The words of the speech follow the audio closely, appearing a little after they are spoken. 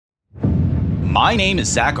My name is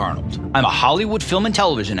Zach Arnold. I'm a Hollywood film and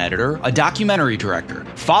television editor, a documentary director,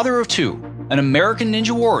 father of two, an American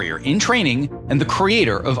Ninja Warrior in training, and the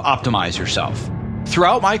creator of Optimize Yourself.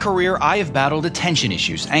 Throughout my career, I have battled attention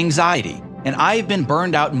issues, anxiety, and I have been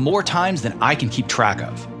burned out more times than I can keep track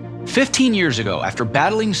of. 15 years ago, after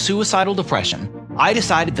battling suicidal depression, I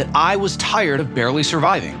decided that I was tired of barely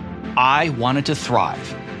surviving. I wanted to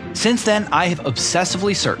thrive. Since then, I have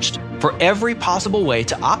obsessively searched for every possible way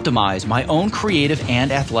to optimize my own creative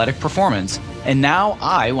and athletic performance, and now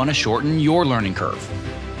I want to shorten your learning curve.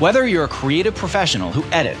 Whether you're a creative professional who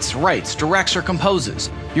edits, writes, directs, or composes,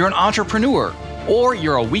 you're an entrepreneur, or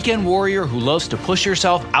you're a weekend warrior who loves to push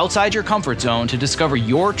yourself outside your comfort zone to discover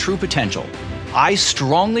your true potential, I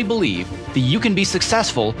strongly believe that you can be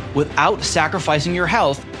successful without sacrificing your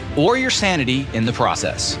health or your sanity in the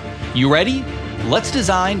process. You ready? Let's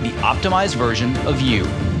design the optimized version of you.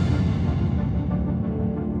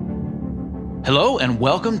 Hello and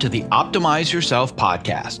welcome to the Optimize Yourself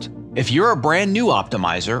podcast. If you're a brand new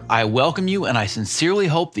optimizer, I welcome you and I sincerely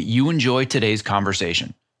hope that you enjoy today's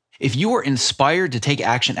conversation. If you are inspired to take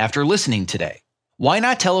action after listening today, why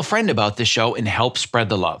not tell a friend about this show and help spread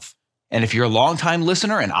the love? And if you're a longtime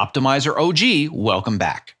listener and optimizer OG, welcome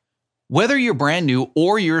back. Whether you're brand new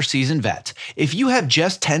or you're a seasoned vet, if you have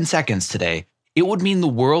just 10 seconds today, it would mean the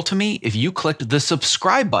world to me if you clicked the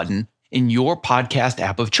subscribe button in your podcast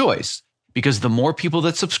app of choice. Because the more people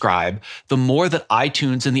that subscribe, the more that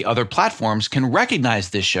iTunes and the other platforms can recognize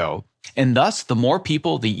this show, and thus the more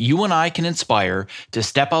people that you and I can inspire to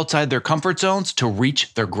step outside their comfort zones to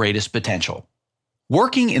reach their greatest potential.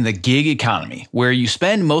 Working in the gig economy, where you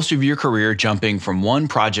spend most of your career jumping from one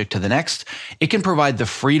project to the next, it can provide the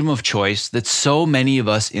freedom of choice that so many of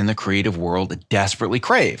us in the creative world desperately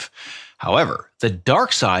crave. However, the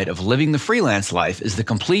dark side of living the freelance life is the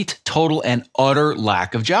complete, total, and utter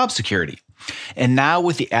lack of job security. And now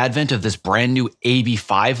with the advent of this brand new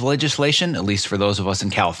AB5 legislation, at least for those of us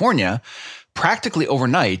in California, practically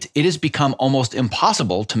overnight, it has become almost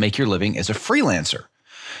impossible to make your living as a freelancer.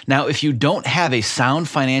 Now, if you don't have a sound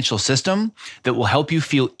financial system that will help you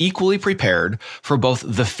feel equally prepared for both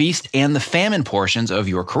the feast and the famine portions of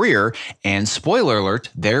your career, and spoiler alert,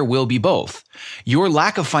 there will be both, your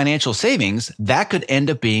lack of financial savings, that could end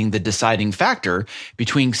up being the deciding factor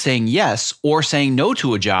between saying yes or saying no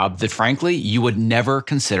to a job that frankly you would never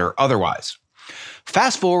consider otherwise.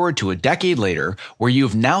 Fast forward to a decade later, where you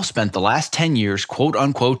have now spent the last 10 years, quote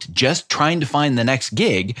unquote, just trying to find the next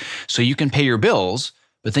gig so you can pay your bills.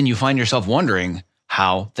 But then you find yourself wondering,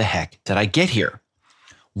 how the heck did I get here?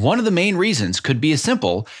 One of the main reasons could be as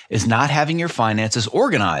simple as not having your finances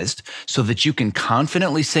organized so that you can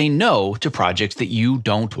confidently say no to projects that you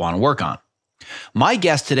don't want to work on. My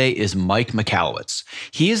guest today is Mike Michalowicz.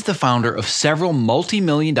 He is the founder of several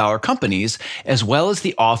multi-million-dollar companies, as well as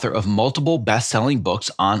the author of multiple best-selling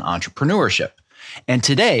books on entrepreneurship. And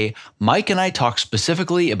today, Mike and I talk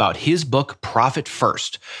specifically about his book, Profit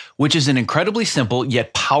First, which is an incredibly simple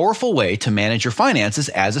yet powerful way to manage your finances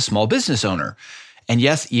as a small business owner. And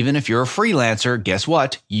yes, even if you're a freelancer, guess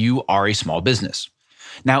what? You are a small business.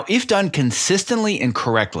 Now, if done consistently and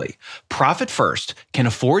correctly, Profit First can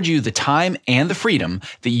afford you the time and the freedom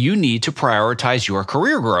that you need to prioritize your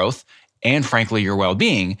career growth and, frankly, your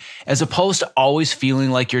well-being, as opposed to always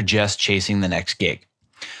feeling like you're just chasing the next gig.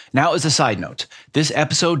 Now, as a side note, this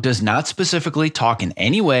episode does not specifically talk in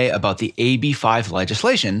any way about the AB5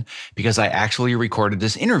 legislation because I actually recorded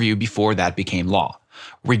this interview before that became law.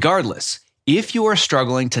 Regardless, if you are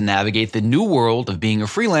struggling to navigate the new world of being a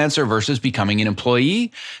freelancer versus becoming an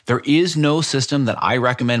employee, there is no system that I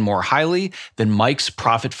recommend more highly than Mike's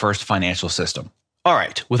Profit First financial system. All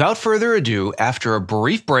right, without further ado, after a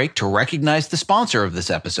brief break to recognize the sponsor of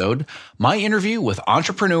this episode, my interview with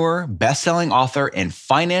entrepreneur, best-selling author, and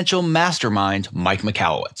financial mastermind, Mike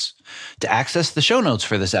Michalowicz. To access the show notes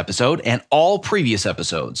for this episode and all previous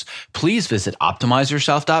episodes, please visit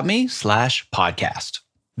optimizeyourself.me/podcast.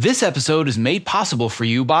 This episode is made possible for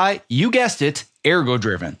you by, you guessed it,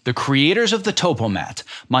 Ergo-Driven, the creators of the Topo Mat,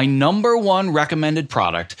 my #1 recommended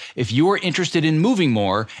product if you are interested in moving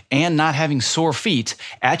more and not having sore feet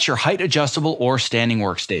at your height-adjustable or standing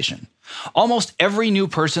workstation. Almost every new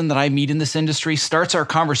person that I meet in this industry starts our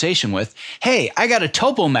conversation with, "Hey, I got a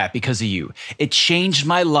Topo Mat because of you. It changed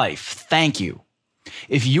my life. Thank you."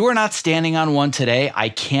 If you are not standing on one today, I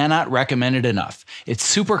cannot recommend it enough. It's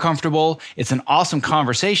super comfortable, it's an awesome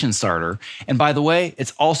conversation starter, and by the way,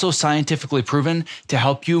 it's also scientifically proven to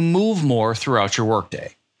help you move more throughout your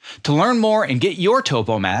workday. To learn more and get your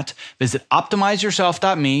Topo Mat, visit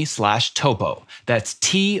optimizeyourself.me/topo. That's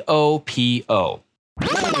TOPO.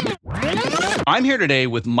 I'm here today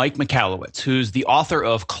with Mike Michalowicz, who's the author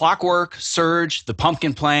of Clockwork, Surge, The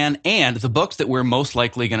Pumpkin Plan, and the books that we're most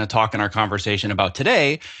likely going to talk in our conversation about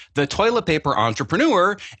today, The Toilet Paper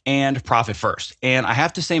Entrepreneur and Profit First. And I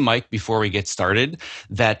have to say, Mike, before we get started,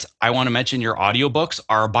 that I want to mention your audiobooks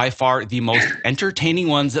are by far the most entertaining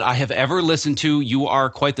ones that I have ever listened to. You are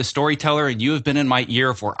quite the storyteller, and you have been in my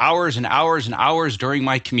ear for hours and hours and hours during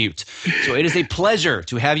my commute. So it is a pleasure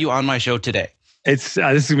to have you on my show today. This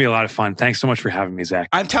is gonna be a lot of fun. Thanks so much for having me, Zach.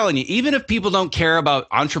 I'm telling you, even if people don't care about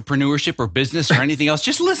entrepreneurship or business or anything else,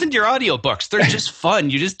 just listen to your audiobooks. They're just fun.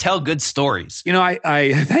 You just tell good stories.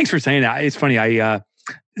 I thanks for saying that. It's funny.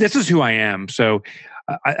 This is who I am. So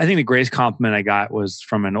I think the greatest compliment I got was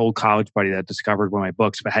from an old college buddy that discovered one of my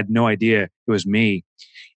books, but had no idea it was me.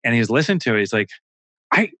 And he was listening to it. He's like,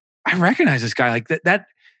 I recognize this guy. Like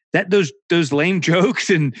those lame jokes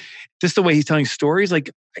and just the way he's telling stories. Like,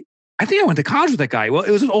 I think I went to college with that guy. Well, it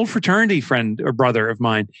was an old fraternity friend or brother of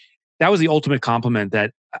mine. That was the ultimate compliment,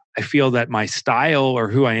 that I feel that my style or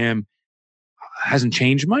who I am hasn't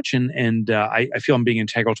changed much. And I feel I'm being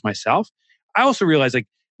integral to myself. I also realize, like,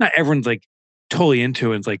 not everyone's like totally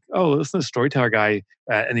into it. It's like, oh, listen to the storyteller guy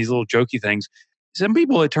and these little jokey things. Some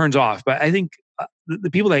people it turns off, but I think the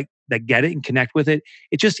people that get it and connect with it,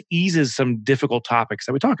 it just eases some difficult topics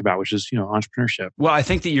that we talk about, which is, entrepreneurship. Well, I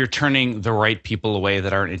think that you're turning the right people away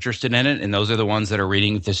that aren't interested in it. And those are the ones that are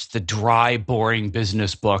reading the dry, boring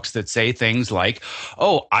business books that say things like,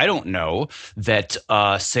 oh, I don't know that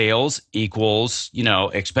sales equals,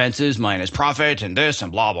 expenses minus profit and this and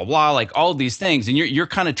blah, blah, blah, like all these things. And you're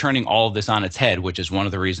kind of turning all of this on its head, which is one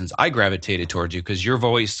of the reasons I gravitated towards you, because your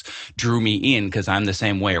voice drew me in, because I'm the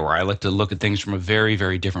same way, where I like to look at things from a very,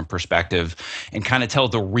 very different perspective and kind of tell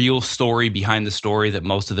the real story behind the story that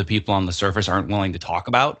most of the people on the surface aren't willing to talk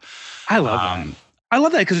about. I love that. I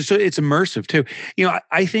love that because it's immersive too.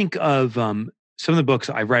 I think of some of the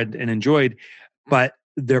books I've read and enjoyed, but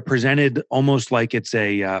they're presented almost like it's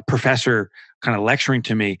a professor kind of lecturing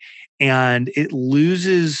to me, and it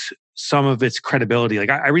loses some of its credibility.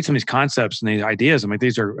 Like I read some of these concepts and these ideas, I'm like,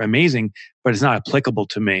 these are amazing, but it's not applicable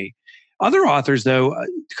to me. Other authors, though,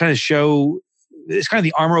 kind of show it's kind of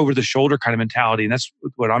the armor over the shoulder kind of mentality. And that's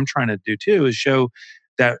what I'm trying to do too, is show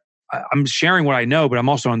that I'm sharing what I know, but I'm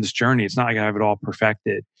also on this journey. It's not like I have it all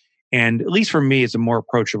perfected. And at least for me, it's a more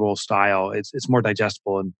approachable style. It's more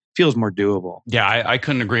digestible and feels more doable. Yeah, I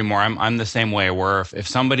couldn't agree more. I'm the same way, where if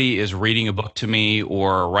somebody is reading a book to me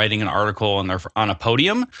or writing an article and they're on a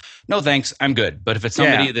podium, no thanks, I'm good. But if it's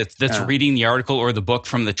somebody that's reading the article or the book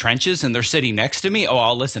from the trenches and they're sitting next to me, oh,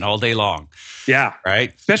 I'll listen all day long. Yeah.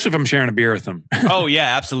 Right? Especially if I'm sharing a beer with them. Oh,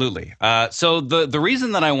 yeah, absolutely. So the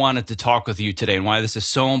reason that I wanted to talk with you today and why this is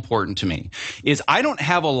so important to me is I don't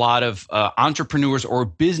have a lot of entrepreneurs or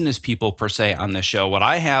business people per se on this show. What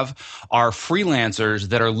I have are freelancers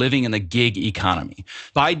that are living in the gig economy.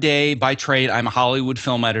 By day, by trade, I'm a Hollywood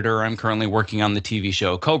film editor. I'm currently working on the TV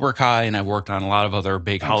show Cobra Kai, and I've worked on a lot of other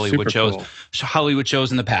big Hollywood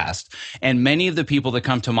shows in the past. And many of the people that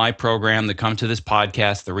come to my program, that come to this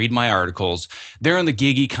podcast, that read my articles, they're in the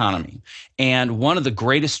gig economy. And one of the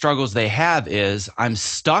greatest struggles they have is, I'm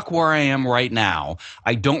stuck where I am right now.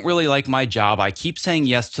 I don't really like my job. I keep saying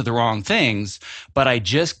yes to the wrong things, but I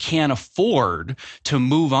just can't afford to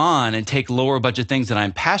move on and take lower budget things that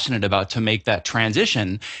I'm passionate about to make that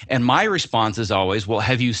transition. And my response is always, well,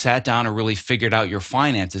 have you sat down and really figured out your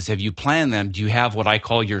finances? Have you planned them? Do you have what I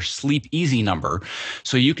call your sleep easy number?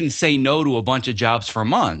 So you can say no to a bunch of jobs for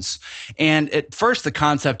months. And at first the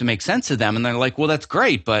concept makes sense to them. And they're like, well, that's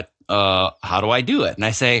great, but how do I do it? And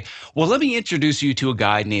I say, well, let me introduce you to a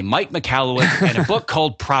guy named Mike Michalowicz and a book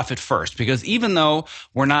called Profit First. Because even though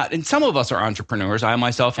we're not, and some of us are entrepreneurs, I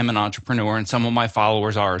myself am an entrepreneur and some of my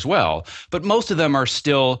followers are as well, but most of them are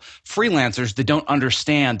still freelancers that don't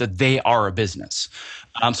understand that they are a business.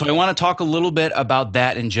 So I want to talk a little bit about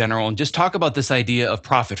that in general and just talk about this idea of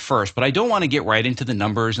profit first, but I don't want to get right into the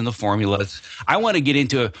numbers and the formulas. I want to get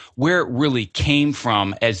into where it really came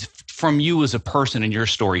from you as a person and your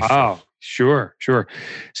story. Oh, sure.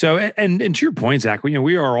 So, and to your point, Zach,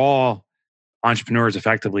 we are all entrepreneurs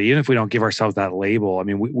effectively, even if we don't give ourselves that label. I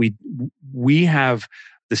mean, we have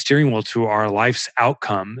the steering wheel to our life's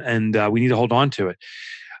outcome, and we need to hold on to it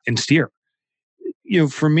and steer.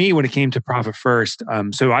 For me, when it came to profit first,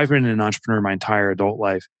 so I've been an entrepreneur my entire adult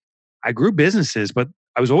life. I grew businesses, but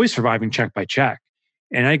I was always surviving check by check.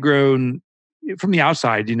 And I'd grown from the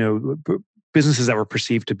outside, businesses that were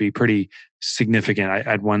perceived to be pretty significant. I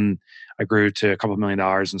had one, I grew to a couple of $1 million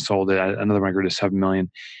and sold it. Another one I grew to 7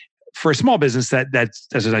 million. For a small business, that's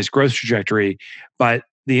a nice growth trajectory. But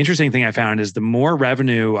the interesting thing I found is the more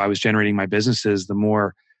revenue I was generating my businesses, the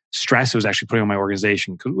more stress it was actually putting on my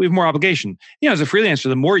organization because we have more obligation. As a freelancer,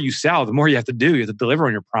 the more you sell, the more you have to do. You have to deliver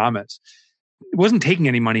on your promise. It wasn't taking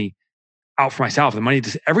any money out for myself. The money,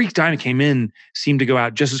 just every time it came in, seemed to go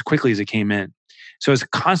out just as quickly as it came in. So it's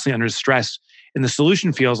constantly under stress. And the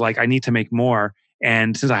solution feels like I need to make more.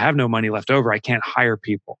 And since I have no money left over, I can't hire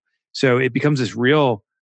people. So it becomes this real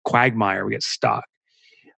quagmire. We get stuck.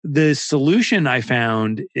 The solution I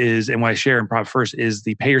found is, and what I share in Profit First, is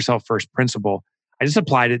the pay yourself first principle. I just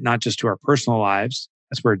applied it not just to our personal lives.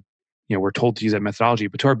 That's where we're told to use that methodology,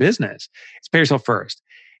 but to our business. It's pay yourself first.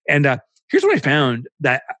 And here's what I found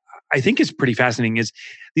that I think is pretty fascinating is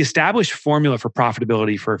the established formula for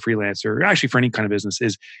profitability for a freelancer, or actually for any kind of business,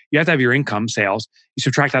 is you have to have your income, sales, you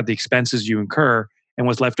subtract out the expenses you incur, and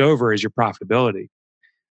what's left over is your profitability.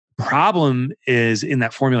 Problem is in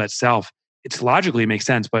that formula itself, it's logically it makes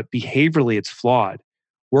sense, but behaviorally it's flawed.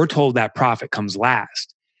 We're told that profit comes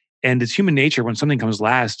last. And it's human nature when something comes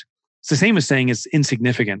last, it's the same as saying it's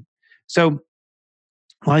insignificant. So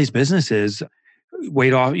a lot of these businesses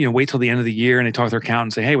wait till the end of the year and they talk to their accountant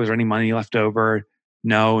and say, hey, was there any money left over?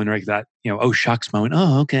 No. And like that, oh shucks moment.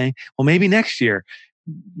 Oh, okay. Well, maybe next year.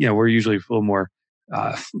 We're usually a little more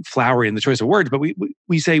flowery in the choice of words, but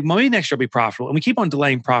we say, well, maybe next year will be profitable. And we keep on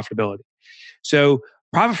delaying profitability. So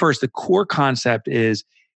Profit First, the core concept is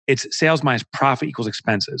it's sales minus profit equals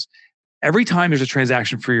expenses. Every time there's a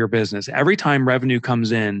transaction for your business, every time revenue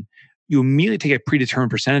comes in, you immediately take a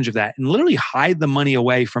predetermined percentage of that and literally hide the money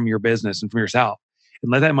away from your business and from yourself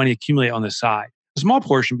and let that money accumulate on the side. A small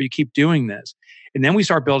portion, but you keep doing this. And then we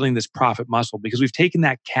start building this profit muscle because we've taken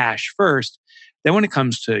that cash first. Then when it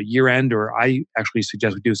comes to year end, or I actually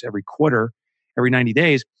suggest we do this every quarter, every 90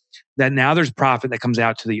 days, that now there's profit that comes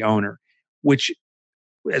out to the owner, which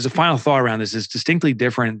as a final thought around this is distinctly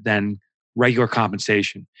different than regular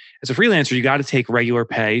compensation. As a freelancer, you got to take regular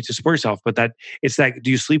pay to support yourself, but it's that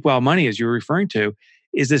do you sleep well money, as you were referring to,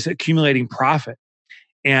 is this accumulating profit.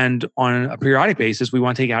 And on a periodic basis, we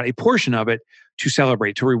want to take out a portion of it to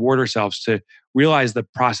celebrate, to reward ourselves, to realize the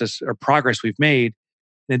process or progress we've made.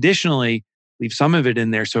 And additionally, leave some of it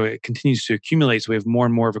in there so it continues to accumulate so we have more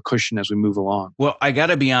and more of a cushion as we move along. Well, I got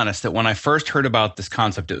to be honest that when I first heard about this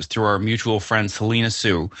concept, it was through our mutual friend, Selena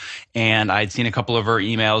Sue. And I'd seen a couple of her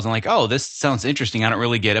emails and like, oh, this sounds interesting. I don't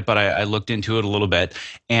really get it, but I looked into it a little bit.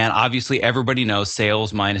 And obviously everybody knows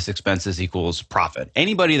sales minus expenses equals profit.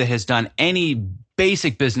 Anybody that has done any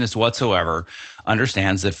basic business whatsoever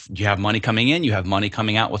understands if you have money coming in, you have money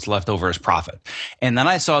coming out, what's left over is profit. And then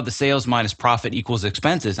I saw the sales minus profit equals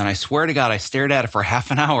expenses. And I swear to God, I stared at it for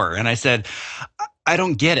half an hour and I said, I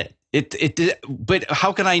don't get it. But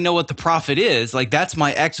how can I know what the profit is? Like that's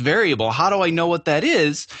my X variable. How do I know what that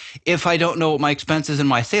is if I don't know what my expenses and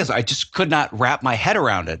my sales are? I just could not wrap my head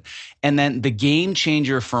around it. And then the game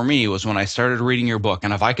changer for me was when I started reading your book.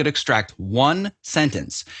 And if I could extract one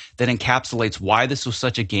sentence that encapsulates why this was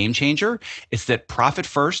such a game changer, it's that profit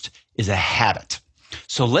first is a habit.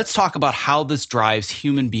 So let's talk about how this drives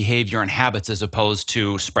human behavior and habits as opposed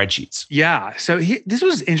to spreadsheets. Yeah. So this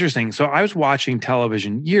was interesting. So I was watching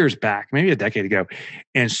television years back, maybe a decade ago,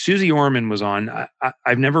 and Susie Orman was on.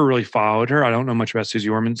 I've never really followed her. I don't know much about Susie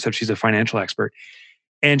Orman, except she's a financial expert.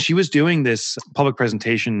 And she was doing this public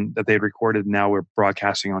presentation that they had recorded. And now we're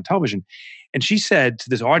broadcasting on television. And she said to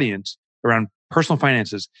this audience around personal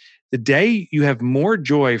finances, the day you have more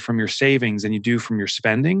joy from your savings than you do from your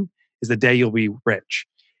spending is the day you'll be rich.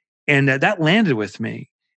 And that landed with me.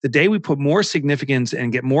 The day we put more significance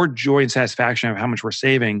and get more joy and satisfaction out of how much we're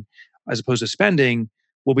saving as opposed to spending,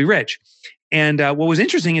 we'll be rich. And what was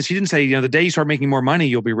interesting is she didn't say, the day you start making more money,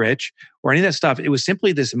 you'll be rich or any of that stuff. It was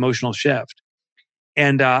simply this emotional shift.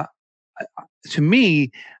 And to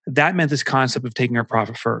me, that meant this concept of taking our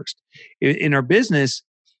profit first. In our business,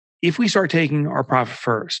 if we start taking our profit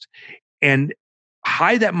first and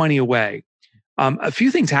hide that money away, a few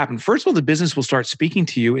things happen. First of all, the business will start speaking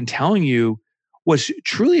to you and telling you what's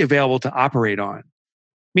truly available to operate on.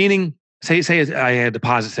 Meaning, say I had a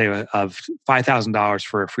deposit, say, of $5,000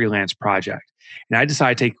 for a freelance project, and I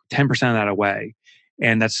decide to take 10% of that away,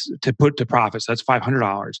 and that's to put to profit. So that's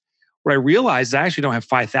 $500. What I realized is I actually don't have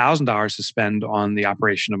 $5,000 to spend on the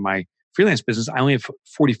operation of my freelance business. I only have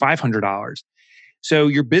 $4,500. So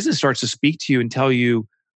your business starts to speak to you and tell you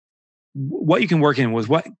what you can work in, with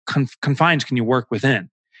what confines can you work within.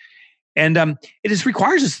 And it just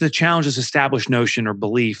requires us to challenge this established notion or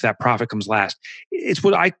belief that profit comes last. It's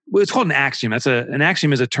it's called an axiom. An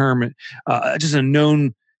axiom is a term, just a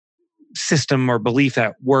known system or belief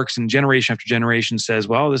that works, and generation after generation says,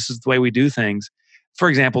 well, this is the way we do things. For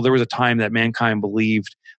example, there was a time that mankind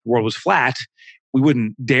believed the world was flat, we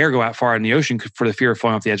wouldn't dare go out far in the ocean for the fear of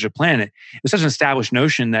falling off the edge of the planet. It was such an established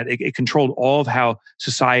notion that it controlled all of how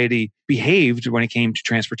society behaved when it came to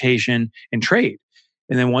transportation and trade.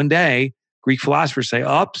 And then one day, Greek philosophers say,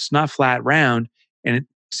 it's not flat, round. And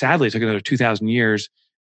sadly, it took another 2,000 years.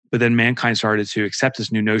 But then mankind started to accept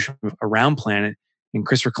this new notion of a round planet. And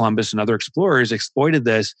Christopher Columbus and other explorers exploited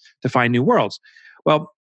this to find new worlds.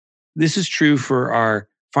 Well, this is true for our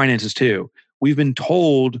finances too. We've been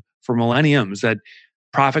told for millenniums that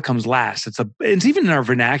profit comes last. It's even in our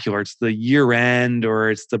vernacular. It's the year end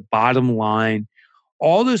or it's the bottom line.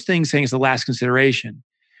 All those things saying it's the last consideration.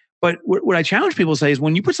 But what I challenge people to say is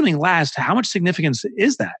when you put something last, how much significance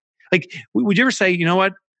is that? Like, would you ever say, you know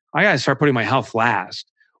what? I got to start putting my health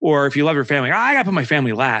last. Or if you love your family, I got to put my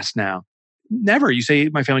family last now. Never. You say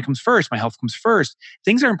my family comes first, my health comes first.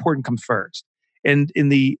 Things that are important come first. And in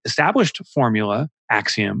the established formula,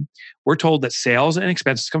 axiom, we're told that sales and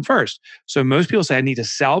expenses come first. So most people say I need to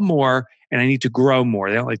sell more and I need to grow more.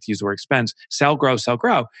 They don't like to use the word expense. Sell, grow, sell,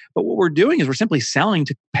 grow. But what we're doing is we're simply selling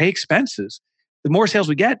to pay expenses. The more sales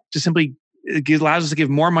we get, it allows us to give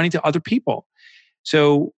more money to other people.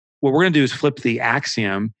 So what we're going to do is flip the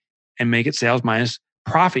axiom and make it sales minus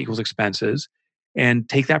profit equals expenses and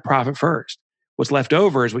take that profit first. What's left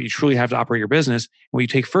over is what you truly have to operate your business. And what you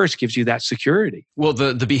take first gives you that security. Well,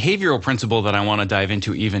 the behavioral principle that I want to dive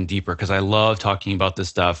into even deeper, because I love talking about this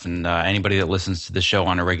stuff, and anybody that listens to the show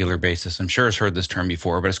on a regular basis, I'm sure has heard this term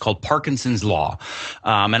before, but it's called Parkinson's Law.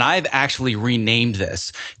 And I've actually renamed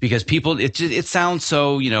this because people, it sounds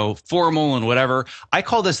so, formal and whatever. I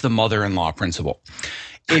call this the mother-in-law principle.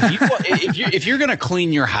 If you're going to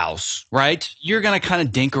clean your house, right, you're going to kind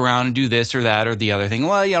of dink around and do this or that or the other thing.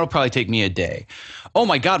 Well, it'll probably take me a day. Oh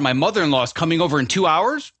my God, my mother-in-law is coming over in 2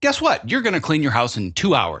 hours. Guess what? You're going to clean your house in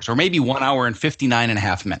 2 hours or maybe 1 hour and 59 and a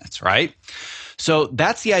half minutes, right? So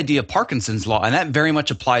that's the idea of Parkinson's Law. And that very much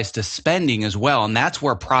applies to spending as well. And that's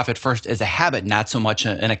where profit first is a habit, not so much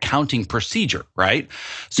an accounting procedure, right?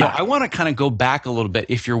 So yeah. I want to kind of go back a little bit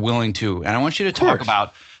if you're willing to. And I want you to talk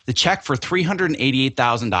about the check for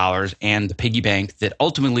 $388,000 and the piggy bank that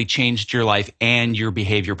ultimately changed your life and your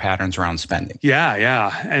behavior patterns around spending.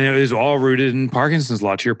 Yeah. And it was all rooted in Parkinson's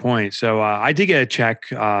Law, to your point. So I did get a check.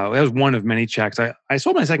 That was one of many checks. I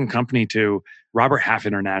sold my second company to Robert Half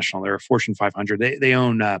International. They're a Fortune 500. They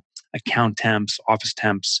own account temps, office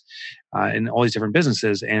temps, and all these different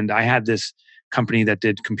businesses. And I had this company that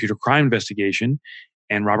did computer crime investigation.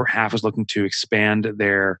 And Robert Half was looking to expand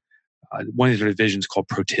their one of their divisions called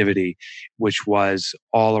Protivity, which was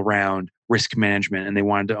all around risk management. And they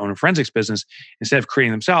wanted to own a forensics business. Instead of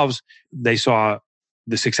creating themselves, they saw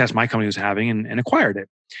the success my company was having and acquired it.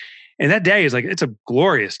 And that day is it's a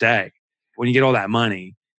glorious day when you get all that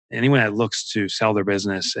money. Anyone that looks to sell their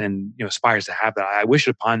business and aspires to have that, I wish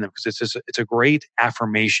it upon them because it's a great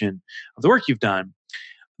affirmation of the work you've done.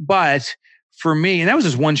 But for me, and that was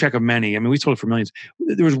just one check of many. I mean, we sold it for millions.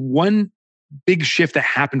 There was one big shift that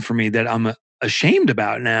happened for me that I'm ashamed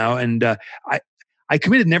about now. And I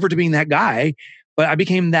committed never to being that guy, but I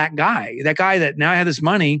became that guy that now I have this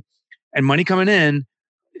money and money coming in,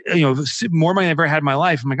 more money than I've ever had in my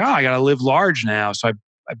life. I'm like, I got to live large now. So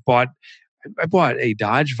I bought a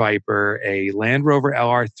Dodge Viper, a Land Rover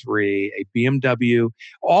LR3, a BMW,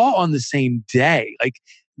 all on the same day.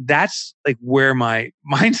 That's where my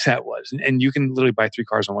mindset was. And you can literally buy 3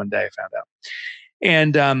 cars in one day, I found out.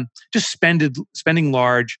 And just spending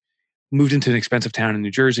large, moved into an expensive town in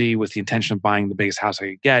New Jersey with the intention of buying the biggest house I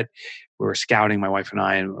could get. We were scouting, my wife and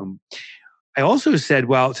I. And I also said,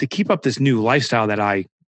 well, to keep up this new lifestyle that I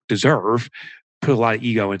deserve, put a lot of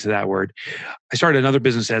ego into that word, I started another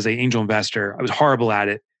business as an angel investor. I was horrible at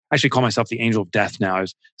it. I actually call myself the angel of death now. I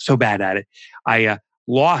was so bad at it. I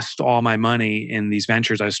lost all my money in these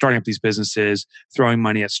ventures. I was starting up these businesses, throwing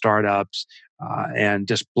money at startups, and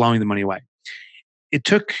just blowing the money away. It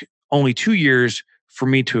took only 2 years for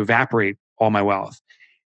me to evaporate all my wealth.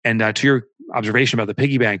 And to your observation about the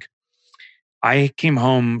piggy bank, I came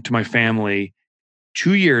home to my family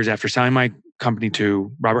 2 years after selling my company to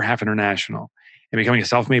Robert Half International and becoming a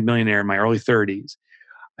self-made millionaire in my early 30s.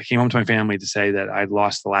 I came home to my family to say that I'd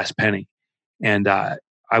lost the last penny. And I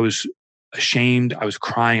was ashamed. I was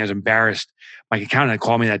crying. I was embarrassed. My accountant had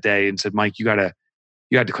called me that day and said, Mike, you got to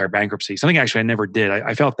declare bankruptcy. Something actually I never did.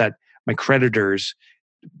 I felt that my creditors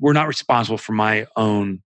were not responsible for my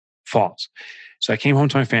own faults. So I came home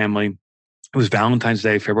to my family. It was Valentine's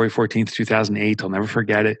Day, February 14th, 2008. I'll never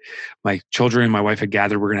forget it. My children and my wife had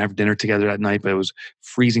gathered. We were going to have dinner together that night, but it was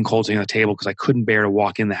freezing cold sitting on the table because I couldn't bear to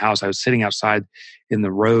walk in the house. I was sitting outside on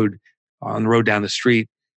the road down the street,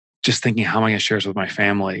 just thinking, how am I going to share this with my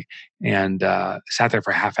family? And sat there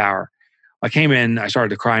for a half hour. I came in, I started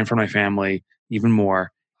to cry in front of my family even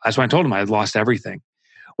more. That's when I told them I had lost everything.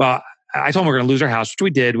 Well, I told them we're going to lose our house, which we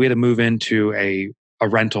did. We had to move into a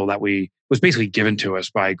rental that was basically given to us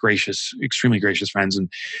by extremely gracious friends.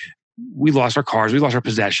 And we lost our cars, we lost our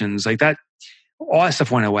possessions, like that. All that stuff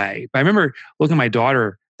went away. But I remember looking at my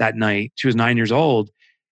daughter that night. She was 9 years old.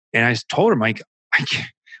 And I told her, Mike, I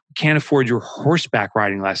can't afford your horseback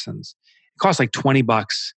riding lessons. It costs like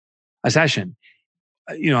 $20 a session.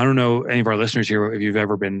 I don't know any of our listeners here if you've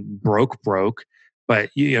ever been broke, but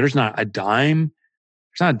there's not a dime.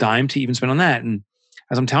 There's not a dime to even spend on that. And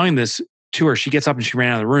as I'm telling this to her, she gets up and she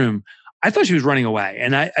ran out of the room. I thought she was running away.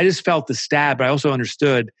 And I just felt the stab, but I also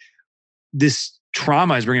understood this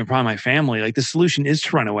trauma is bringing upon my family. Like the solution is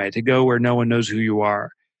to run away, to go where no one knows who you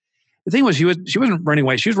are. The thing was, she wasn't running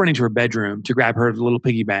away. She was running to her bedroom to grab her little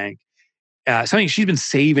piggy bank, something she'd been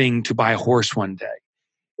saving to buy a horse one day.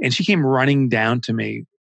 And she came running down to me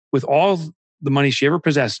with all the money she ever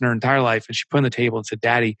possessed in her entire life. And she put on the table and said,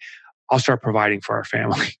 Daddy, I'll start providing for our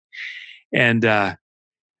family. And that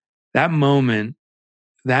moment,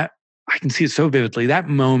 that I can see it so vividly, that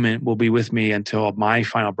moment will be with me until my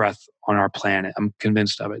final breath on our planet. I'm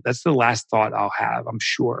convinced of it. That's the last thought I'll have, I'm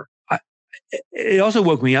sure. It also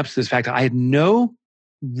woke me up to this fact that I had no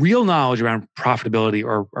real knowledge around profitability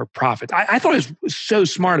or profit. I thought I was so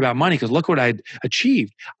smart about money because look what I'd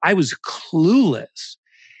achieved. I was clueless.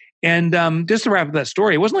 And just to wrap up that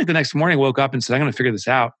story, it wasn't like the next morning I woke up and said, I'm going to figure this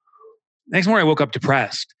out. Next morning I woke up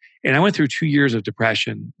depressed. And I went through 2 years of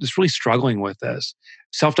depression, just really struggling with this.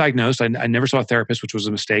 Self-diagnosed. I never saw a therapist, which was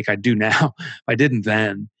a mistake. I do now. I didn't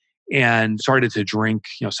then. And started to drink,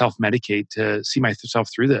 self-medicate to see myself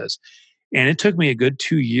through this. And it took me a good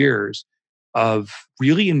 2 years of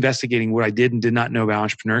really investigating what I did and did not know about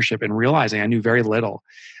entrepreneurship and realizing I knew very little.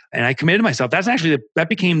 And I committed myself. That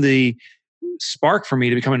became the spark for me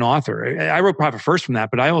to become an author. I wrote Profit First from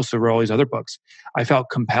that, but I also wrote all these other books. I felt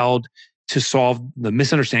compelled to solve the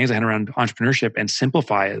misunderstandings I had around entrepreneurship and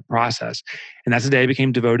simplify the process. And that's the day I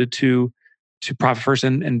became devoted to Profit First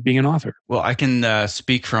and being an author. Well, I can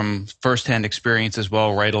speak from firsthand experience as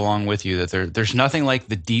well, right along with you, that there's nothing like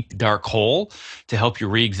the deep, dark hole to help you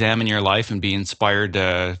re-examine your life and be inspired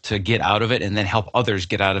to get out of it and then help others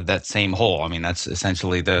get out of that same hole. I mean, that's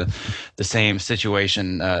essentially the same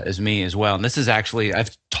situation as me as well. And this is actually,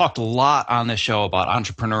 I've talked a lot on this show about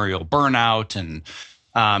entrepreneurial burnout and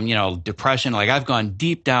depression. Like I've gone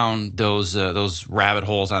deep down those rabbit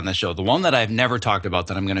holes on this show. The one that I've never talked about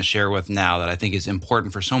that I'm going to share with now that I think is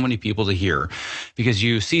important for so many people to hear, because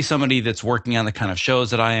you see somebody that's working on the kind of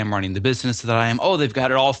shows that I am, running the business that I am. Oh, they've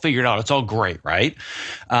got it all figured out. It's all great, right?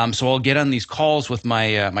 So I'll get on these calls with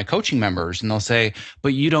my coaching members, and they'll say,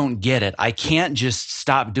 "But you don't get it. I can't just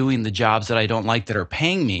stop doing the jobs that I don't like that are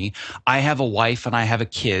paying me. I have a wife and I have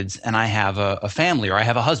kids and I have a family, or I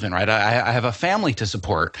have a husband, right? I have a family to support."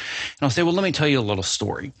 And I'll say, well, let me tell you a little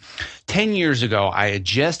story. 10 years ago, I had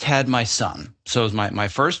just had my son. So it was my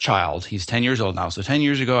first child. He's 10 years old now. So 10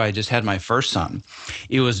 years ago, I just had my first son.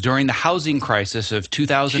 It was during the housing crisis of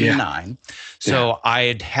 2009. Yeah. So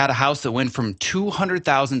I had a house that went from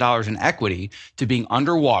 $200,000 in equity to being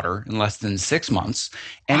underwater in less than 6 months.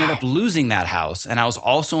 Ended up losing that house. And I was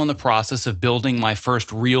also in the process of building my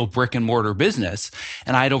first real brick and mortar business.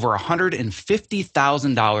 And I had over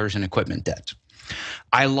 $150,000 in equipment debt.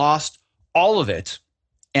 I lost all of it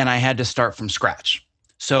and I had to start from scratch.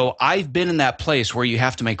 So I've been in that place where you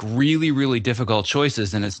have to make really, really difficult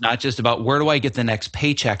choices. And it's not just about where do I get the next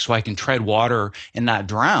paycheck so I can tread water and not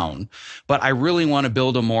drown, but I really want to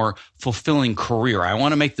build a more fulfilling career. I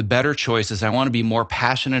want to make the better choices. I want to be more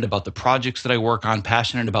passionate about the projects that I work on,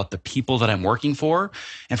 passionate about the people that I'm working for.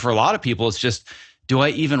 And for a lot of people, it's just, do I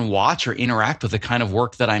even watch or interact with the kind of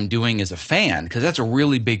work that I'm doing as a fan? Because that's a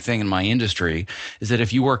really big thing in my industry, is that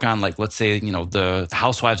if you work on, like, let's say, the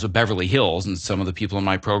Housewives of Beverly Hills, and some of the people in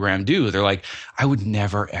my program do, they're like, I would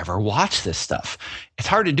never, ever watch this stuff. It's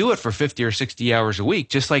hard to do it for 50 or 60 hours a week.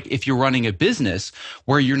 Just like if you're running a business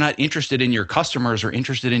where you're not interested in your customers or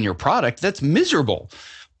interested in your product, that's miserable.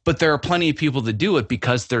 But there are plenty of people that do it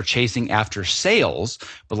because they're chasing after sales.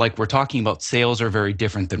 But like we're talking about, sales are very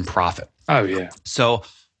different than profit. Oh, yeah. So,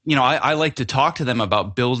 I like to talk to them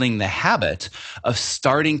about building the habit of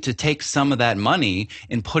starting to take some of that money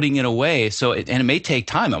and putting it away. So, and it may take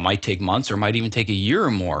time. It might take months or it might even take a year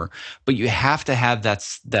or more. But you have to have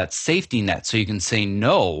that safety net so you can say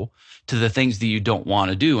no to the things that you don't want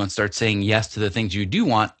to do and start saying yes to the things you do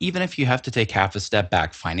want, even if you have to take half a step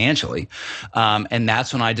back financially. And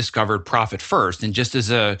that's when I discovered Profit First. And just as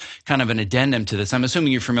a kind of an addendum to this, I'm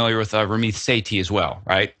assuming you're familiar with Ramit Sethi as well,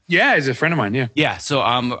 right? Yeah, he's a friend of mine. Yeah. Yeah. So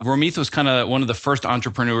Romith was kind of one of the first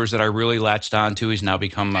entrepreneurs that I really latched on to. He's now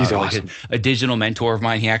become He's like awesome. a digital mentor of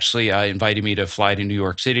mine. He actually invited me to fly to New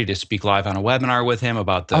York City to speak live on a webinar with him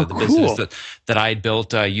about the business that I had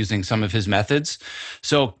built using some of his methods.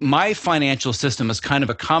 So my financial system is kind of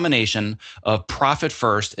a combination of profit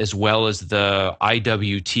first as well as the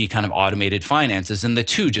IWT kind of automated finances. And the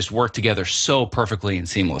two just work together so perfectly and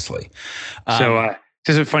seamlessly.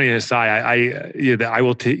 Just a funny aside, I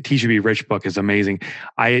will teach you to be rich book is amazing.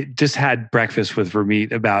 I just had breakfast with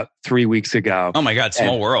Vermeet about 3 weeks ago. Oh my God,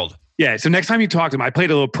 small world. Yeah. So next time you talk to him, I played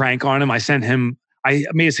a little prank on him. I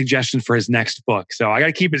made a suggestion for his next book. So I got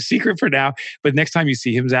to keep it a secret for now. But next time you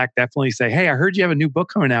see him, Zach, definitely say, hey, I heard you have a new book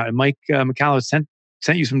coming out. And Mike McCallum sent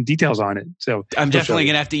you some details on it. So I'm definitely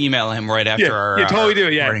going to have to email him right after our. Yeah, totally do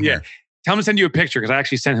it. Yeah. Here. Tell him to send you a picture because I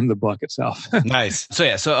actually sent him the book itself. Nice.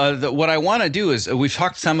 So what I want to do is we've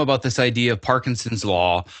talked some about this idea of Parkinson's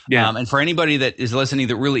law. Yeah. And for anybody that is listening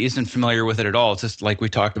that really isn't familiar with it at all, it's just like we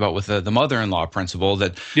talked about with the mother-in-law principle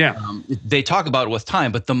that they talk about with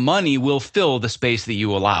time, but the money will fill the space that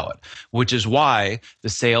you allow it, which is why the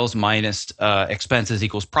sales minus expenses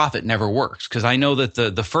equals profit never works. Because I know that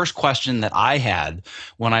the first question that I had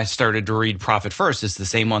when I started to read Profit First is the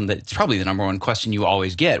same one that's probably the number one question you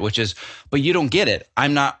always get, which is, but you don't get it.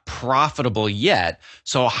 I'm not profitable yet.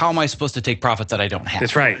 So how am I supposed to take profit that I don't have?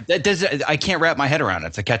 That's right. I can't wrap my head around it.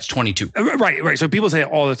 It's a catch-22. Right. So people say it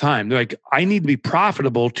all the time. They're like, I need to be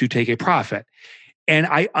profitable to take a profit. And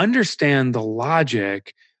I understand the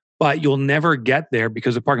logic, but you'll never get there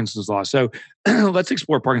because of Parkinson's law. So let's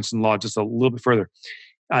explore Parkinson's law just a little bit further.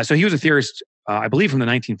 So he was a theorist, I believe from the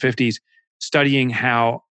 1950s, studying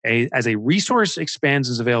how as a resource expands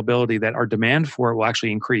its availability, that our demand for it will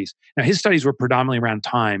actually increase. Now, his studies were predominantly around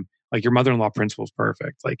time. Like your mother-in-law principle is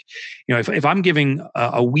perfect. Like, if I'm giving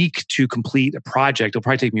a week to complete a project, it'll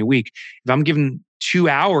probably take me a week. If I'm given 2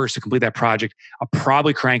 hours to complete that project, I'll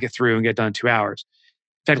probably crank it through and get done in 2 hours.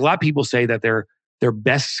 In fact, a lot of people say that their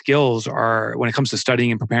best skills are when it comes to studying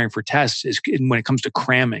and preparing for tests is when it comes to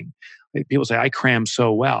cramming. Like people say, I cram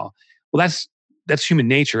so well. Well, that's human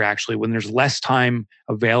nature, actually. When there's less time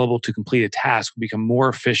available to complete a task, we become more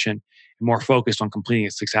efficient and more focused on completing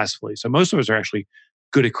it successfully. So most of us are actually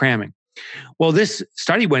good at cramming. Well, this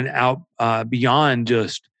study went out beyond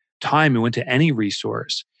just time. It went to any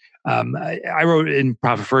resource. I wrote in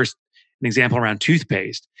Profit First an example around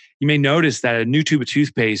toothpaste. You may notice that a new tube of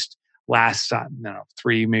toothpaste lasts,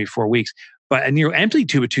 3, maybe 4 weeks. But a near empty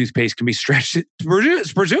tube of toothpaste can be stretched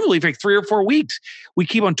presumably for like 3 or 4 weeks. We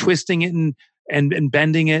keep on twisting it and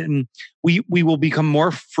bending it, and we will become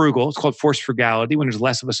more frugal. It's called forced frugality. When there's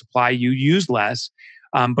less of a supply, you use less,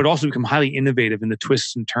 but also become highly innovative in the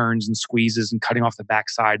twists and turns and squeezes and cutting off the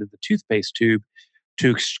backside of the toothpaste tube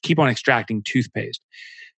to keep on extracting toothpaste.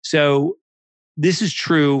 So this is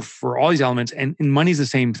true for all these elements, and money is the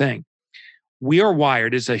same thing. We are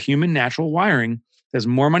wired, it's a human natural wiring. As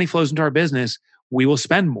more money flows into our business, we will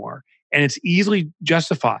spend more, and it's easily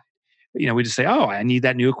justified. We just say, oh, I need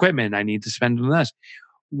that new equipment. I need to spend on this.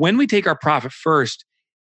 When we take our profit first,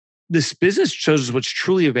 this business shows us what's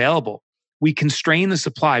truly available. We constrain the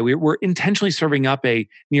supply. We're intentionally serving up a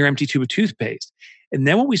near empty tube of toothpaste. And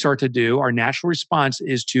then what we start to do, our natural response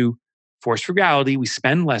is to force frugality. We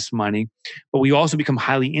spend less money, but we also become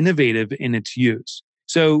highly innovative in its use.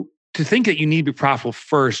 So to think that you need to be profitable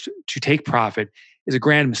first to take profit is a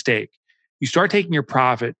grand mistake. You start taking your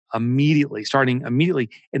profit starting immediately,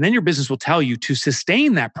 and then your business will tell you to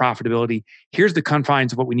sustain that profitability. Here's the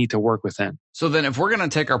confines of what we need to work within. So then if we're going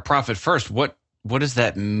to take our profit first, what does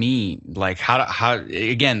that mean? Like how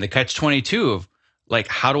again, the catch-22 of like,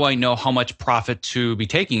 how do I know how much profit to be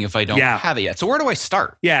taking if I don't have it yet? So where do I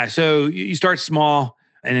start? Yeah. So you start small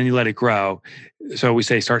and then you let it grow. So we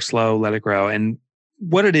say start slow, let it grow. And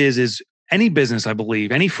what it is any business, I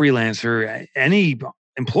believe, any freelancer, any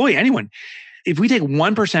employee, anyone, if we take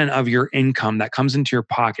 1% of your income that comes into your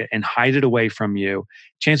pocket and hide it away from you,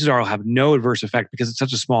 chances are it'll have no adverse effect because it's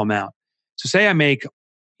such a small amount. So say I make,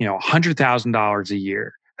 $100,000 a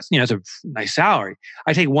year. That's a nice salary.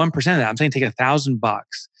 I take 1% of that. I'm saying take $1,000.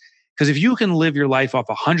 Because if you can live your life off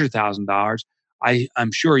 $100,000,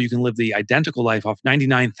 I'm sure you can live the identical life off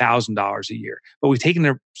 $99,000 a year. But we've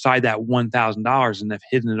taken aside that $1,000 and have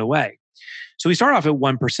hidden it away. So we start off at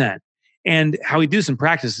 1%. And how we do this in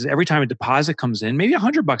practice is every time a deposit comes in, maybe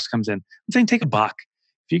 $100 comes in, I'm saying take $1. If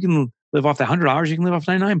you can live off that $100, you can live off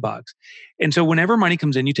 $99. And so whenever money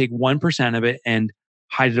comes in, you take 1% of it and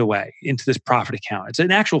hide it away into this profit account. It's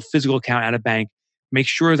an actual physical account at a bank. Make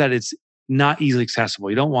sure that it's not easily accessible.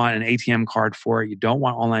 You don't want an ATM card for it. You don't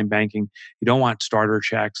want online banking. You don't want starter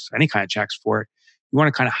checks, any kind of checks for it. You want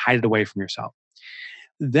to kind of hide it away from yourself.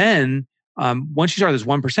 Then once you start this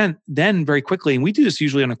 1%, then very quickly, and we do this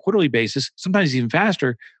usually on a quarterly basis, sometimes even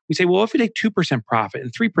faster, we say, well, if we take 2% profit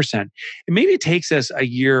and 3%, and maybe it takes us a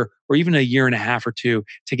year or even a year and a half or two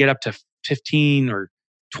to get up to 15 or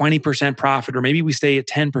 20% profit, or maybe we stay at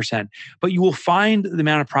 10%, but you will find the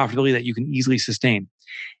amount of profitability that you can easily sustain.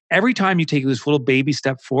 Every time you take this little baby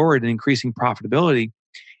step forward in increasing profitability,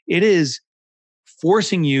 it is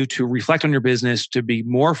forcing you to reflect on your business, to be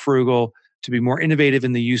more frugal, to be more innovative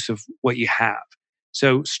in the use of what you have.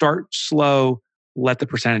 So start slow, let the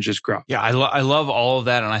percentages grow. Yeah, I love all of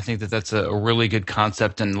that. And I think that that's a really good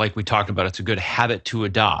concept. And like we talked about, it's a good habit to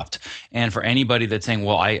adopt. And for anybody that's saying,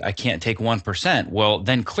 well, I can't take 1%, well,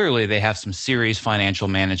 then clearly they have some serious financial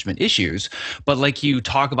management issues. But like you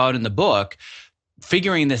talk about in the book,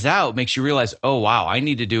 figuring this out makes you realize, oh, wow, I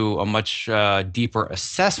need to do a much deeper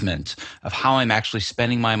assessment of how I'm actually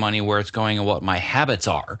spending my money, where it's going, and what my habits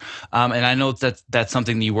are. And I know that's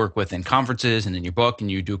something that you work with in conferences and in your book,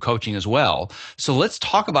 and you do coaching as well. So let's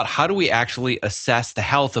talk about how do we actually assess the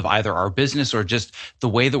health of either our business or just the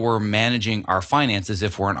way that we're managing our finances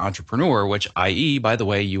if we're an entrepreneur, which, i.e., by the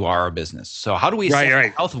way, you are a business. So how do we assess the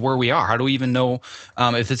health of where we are? How do we even know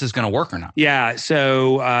if this is going to work or not? Yeah.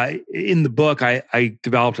 So in the book, I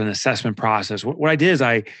developed an assessment process. What I did is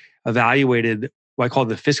I evaluated what I call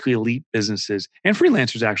the fiscally elite businesses and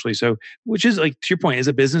freelancers, actually. So, which is, like, to your point, is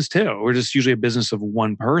a business too. We're just usually a business of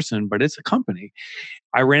one person, but it's a company.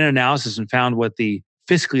 I ran an analysis and found what the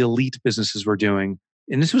fiscally elite businesses were doing.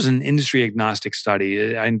 And this was an industry agnostic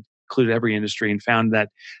study. I included every industry and found that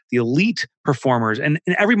the elite performers, and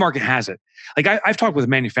every market has it. Like I've talked with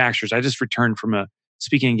manufacturers. I just returned from a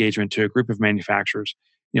speaking engagement to a group of manufacturers,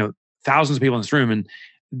 thousands of people in this room. And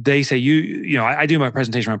they say, I do my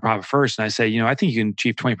presentation on profit first. And I say, I think you can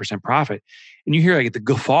achieve 20% profit. And you hear like the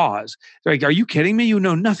guffaws. They're like, are you kidding me? You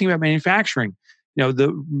know nothing about manufacturing.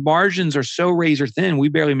 The margins are so razor thin. We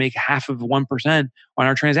barely make half of 1% on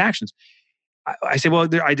our transactions. I say, well,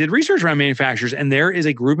 I did research around manufacturers, and there is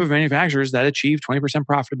a group of manufacturers that achieve 20%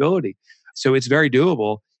 profitability. So it's very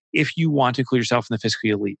doable if you want to include yourself in the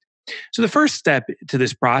fiscally elite. So the first step to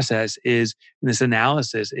this process is, in this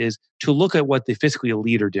analysis, is to look at what the fiscally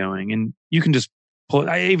elite are doing. And you can just pull,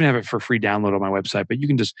 I even have it for free download on my website, but you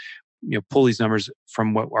can just pull these numbers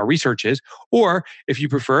from what our research is. Or if you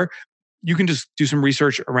prefer, you can just do some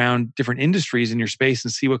research around different industries in your space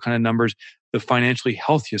and see what kind of numbers the financially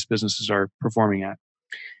healthiest businesses are performing at.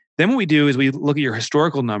 Then what we do is we look at your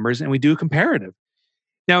historical numbers and we do a comparative.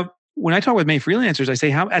 Now, when I talk with many freelancers, I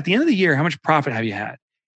say, at the end of the year, how much profit have you had?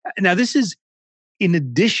 Now, this is in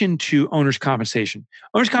addition to owner's compensation.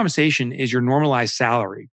 Owner's compensation is your normalized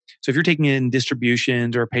salary. So if you're taking in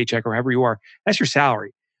distributions or a paycheck or however you are, that's your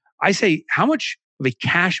salary. I say, how much of a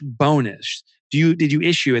cash bonus did you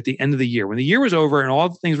issue at the end of the year? When the year was over and all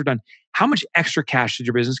the things were done, how much extra cash did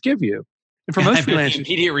your business give you? And for most freelancers,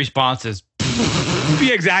 the immediate response is,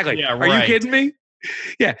 yeah, exactly. Yeah, right. Are you kidding me?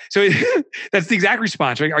 Yeah. So that's the exact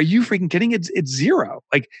response, right? Are you freaking kidding? It's zero.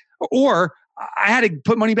 Or I had to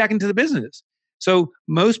put money back into the business. So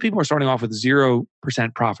most people are starting off with 0%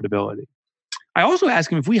 profitability. I also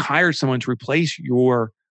ask them, if we hired someone to replace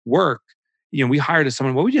your work, we hired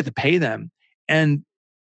someone, what would you have to pay them? And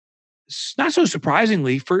not so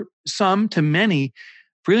surprisingly, for some to many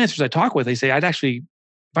freelancers I talk with, they say, if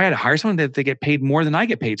I had to hire someone, that they get paid more than I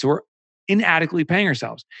get paid. So we're inadequately paying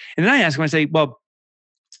ourselves. And then I ask them, I say, well,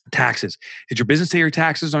 taxes. Did your business pay your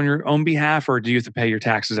taxes on your own behalf, or do you have to pay your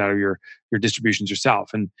taxes out of your distributions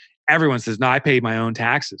yourself? And everyone says, no, I pay my own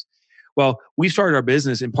taxes. Well, we started our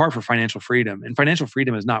business in part for financial freedom. And financial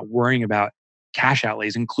freedom is not worrying about cash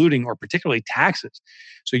outlays, including or particularly taxes.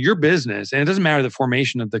 So your business, and it doesn't matter the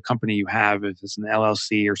formation of the company you have, if it's an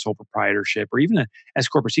LLC or sole proprietorship or even an S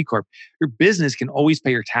Corp or C Corp, your business can always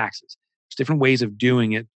pay your taxes. There's different ways of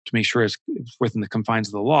doing it to make sure it's within the confines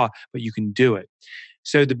of the law, but you can do it.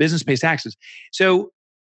 So the business pays taxes. So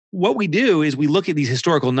what we do is we look at these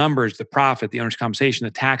historical numbers, the profit, the owner's compensation,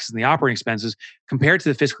 the taxes, and the operating expenses compared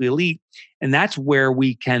to the fiscally elite. And that's where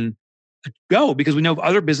we can go, because we know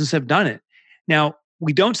other businesses have done it. Now,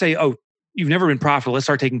 we don't say, oh, you've never been profitable, let's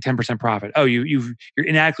start taking 10% profit. Oh, you're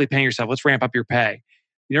inadequately paying yourself, let's ramp up your pay.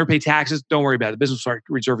 You never pay taxes, don't worry about it. The business will start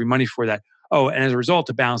reserving money for that. Oh, and as a result,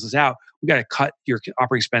 to balance this out, we got to cut your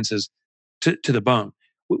operating expenses to the bone.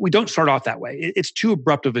 We don't start off that way. It's too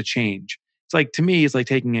abrupt of a change. It's like, to me, it's like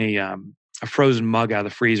taking a frozen mug out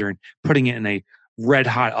of the freezer and putting it in a red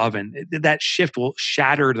hot oven. That shift will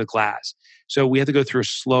shatter the glass. So we have to go through a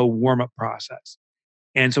slow warm-up process.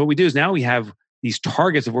 And so what we do is, now we have these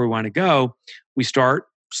targets of where we want to go. We start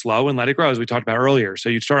slow and let it grow, as we talked about earlier. So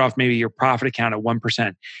you'd start off maybe your profit account at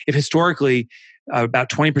 1%. If historically about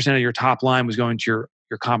 20% of your top line was going to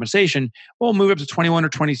your compensation, well, move up to 21 or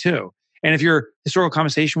 22. And if your historical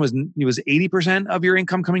compensation was 80% of your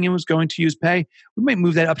income coming in was going to use pay, we might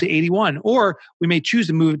move that up to 81, or we may choose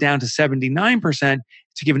to move it down to 79%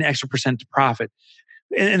 to give an extra percent to profit.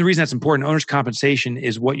 And the reason that's important, owner's compensation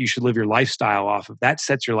is what you should live your lifestyle off of. That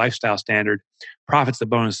sets your lifestyle standard. Profit's the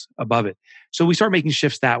bonus above it. So we start making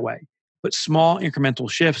shifts that way, but small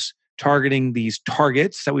incremental shifts targeting these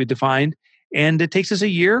targets that we've defined. And it takes us a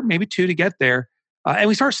year, maybe two, to get there. And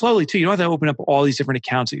we start slowly too. You don't have to open up all these different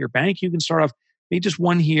accounts at your bank. You can start off maybe just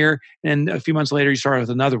one here, and a few months later, you start with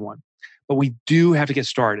another one. But we do have to get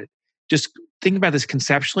started. Just thinking about this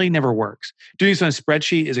conceptually never works. Doing this on a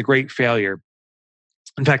spreadsheet is a great failure.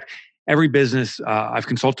 In fact, every business I've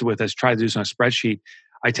consulted with has tried to do this on a spreadsheet.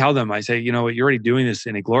 I tell them, I say, you know what, you're already doing this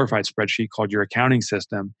in a glorified spreadsheet called your accounting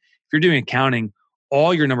system. If you're doing accounting,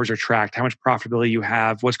 all your numbers are tracked, how much profitability you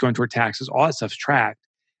have, what's going toward taxes, all that stuff's tracked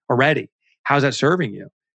already. How's that serving you?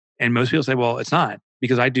 And most people say, well, it's not,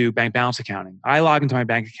 because I do bank balance accounting. I log into my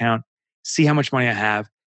bank account, see how much money I have.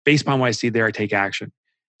 Based upon what I see there, I take action.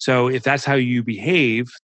 So if that's how you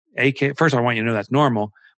behave, first I want you to know that's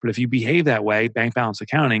normal. But if you behave that way, bank balance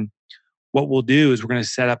accounting, what we'll do is we're going to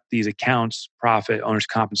set up these accounts, profit, owner's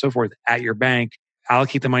comp, and so forth at your bank,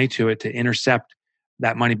 allocate the money to it to intercept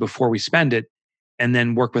that money before we spend it, and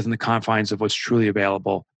then work within the confines of what's truly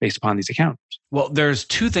available based upon these accounts. Well, there's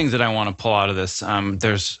two things that I want to pull out of this.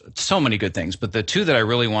 There's so many good things, but the two that I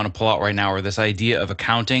really want to pull out right now are this idea of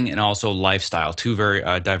accounting and also lifestyle, two very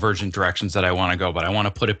divergent directions that I want to go, but I want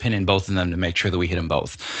to put a pin in both of them to make sure that we hit them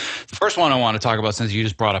both. The first one I want to talk about, since you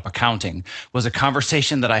just brought up accounting, was a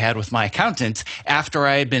conversation that I had with my accountant after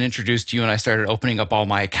I had been introduced to you and I started opening up all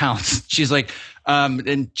my accounts. She's like,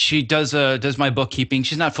 and she does my bookkeeping.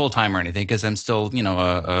 She's not full-time or anything because I'm still,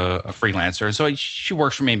 a freelancer. So she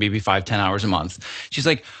works for me maybe 5-10 hours a month. She's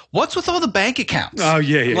like, what's with all the bank accounts? Oh,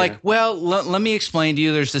 yeah. Like, well, let me explain to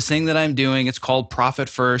you. There's this thing that I'm doing. It's called Profit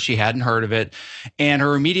First. She hadn't heard of it. And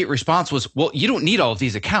her immediate response was, well, you don't need all of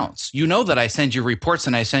these accounts. You know that I send you reports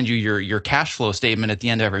and I send you your cash flow statement at the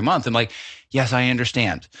end of every month. I'm like, yes, I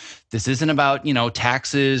understand. This isn't about,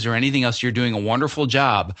 taxes or anything else. You're doing a wonderful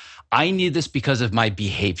job. I need this because of my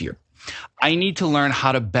behavior. I need to learn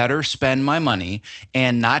how to better spend my money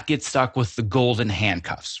and not get stuck with the golden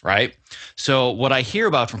handcuffs, right? So what I hear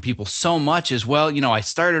about from people so much is, well, I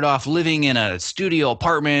started off living in a studio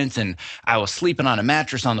apartment and I was sleeping on a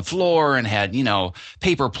mattress on the floor and had,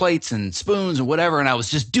 paper plates and spoons and whatever. And I was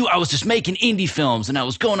just making indie films and I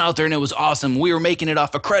was going out there and it was awesome. We were making it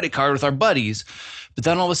off a credit card with our buddies. But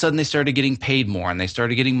then all of a sudden they started getting paid more and they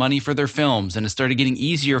started getting money for their films and it started getting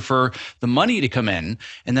easier for the money to come in.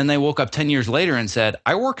 And then they woke up 10 years later and said,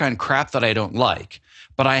 I work on crap that I don't like,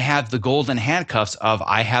 but I have the golden handcuffs of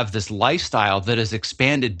I have this lifestyle that has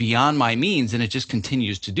expanded beyond my means and it just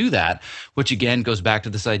continues to do that, which again goes back to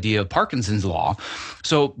this idea of Parkinson's law.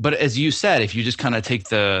 So, but as you said, if you just kind of take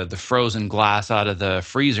the frozen glass out of the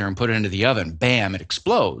freezer and put it into the oven, bam, it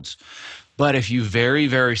explodes. But if you very,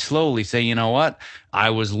 very slowly say, you know what, I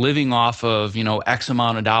was living off of, X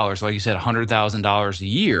amount of dollars, like you said, $100,000 a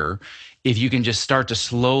year. If you can just start to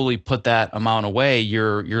slowly put that amount away,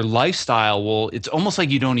 your lifestyle it's almost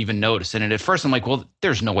like you don't even notice. And at first I'm like, well,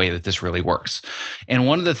 there's no way that this really works. And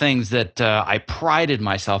one of the things that I prided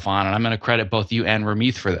myself on, and I'm going to credit both you and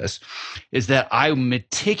Ramith for this, is that I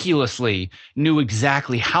meticulously knew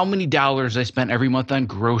exactly how many dollars I spent every month on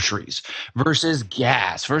groceries versus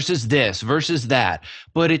gas versus this versus that.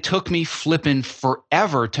 But it took me flipping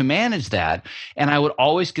forever to manage that. And I would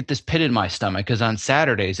always get this pit in my stomach because on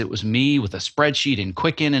Saturdays it was me with a spreadsheet and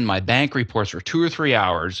Quicken and my bank reports for 2 or 3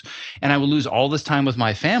 hours. And I would lose all this time with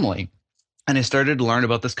my family. And I started to learn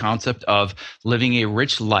about this concept of living a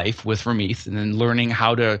rich life with Ramith and then learning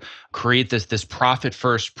how to create this profit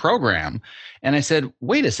first program. And I said,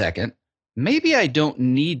 wait a second, maybe I don't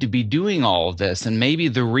need to be doing all of this. And maybe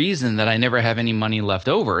the reason that I never have any money left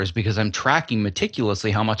over is because I'm tracking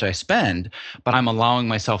meticulously how much I spend, but I'm allowing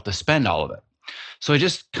myself to spend all of it. So I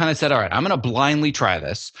just kind of said, all right, I'm going to blindly try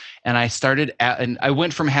this. And I started and I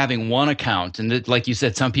went from having one account. And like you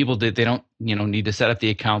said, some people they don't, need to set up the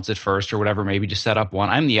accounts at first or whatever, maybe just set up one.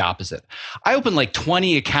 I'm the opposite. I opened like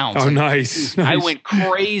 20 accounts. Oh, nice. I went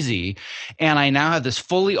crazy. And I now have this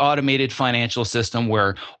fully automated financial system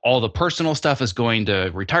where all the personal stuff is going to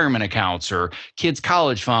retirement accounts or kids'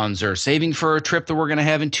 college funds or saving for a trip that we're going to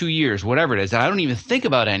have in 2 years, whatever it is. And I don't even think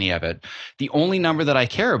about any of it. The only number that I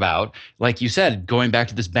care about, like you said, going back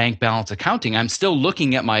to this bank balance accounting, I'm still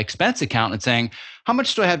looking at my expense account and saying, how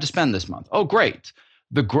much do I have to spend this month? Oh, great.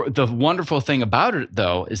 The wonderful thing about it,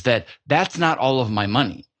 though, is that that's not all of my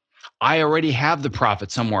money. I already have the profit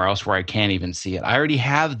somewhere else where I can't even see it. I already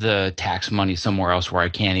have the tax money somewhere else where I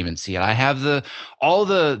can't even see it. I have all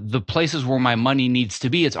the places where my money needs to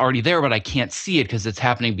be. It's already there, but I can't see it because it's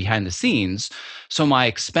happening behind the scenes. So my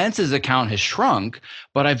expenses account has shrunk,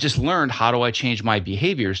 but I've just learned, how do I change my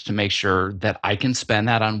behaviors to make sure that I can spend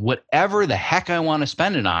that on whatever the heck I want to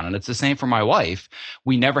spend it on. And it's the same for my wife.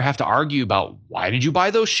 We never have to argue about, why did you buy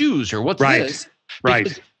those shoes or what's this?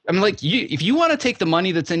 Right. I mean, if you want to take the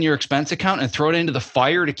money that's in your expense account and throw it into the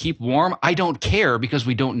fire to keep warm, I don't care, because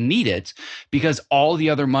we don't need it, because all the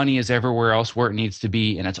other money is everywhere else where it needs to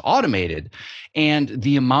be, and it's automated. And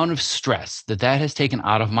the amount of stress that has taken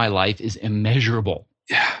out of my life is immeasurable.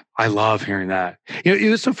 Yeah, I love hearing that. It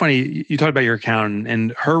was so funny. You talked about your accountant,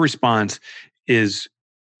 and her response is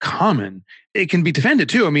common. It can be defended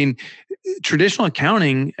too. I mean, traditional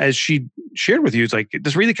accounting, as she shared with you, it's like,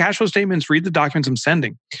 just read the cash flow statements, read the documents I'm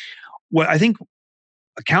sending. What I think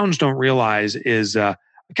accountants don't realize is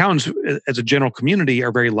accountants, as a general community,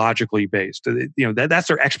 are very logically based. That's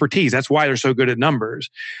their expertise. That's why they're so good at numbers.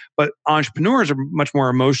 But entrepreneurs are much more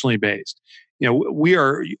emotionally based. We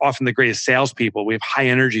are often the greatest salespeople. We have high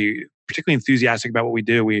energy, particularly enthusiastic about what we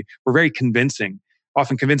do. We're very convincing.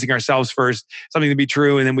 Often convincing ourselves first, something to be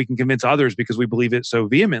true, and then we can convince others because we believe it so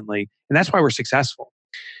vehemently. And that's why we're successful.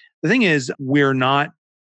 The thing is, we're not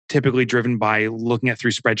typically driven by looking at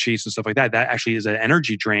through spreadsheets and stuff like that. That actually is an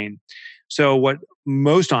energy drain. So what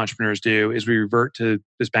most entrepreneurs do is we revert to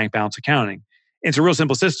this bank balance accounting. It's a real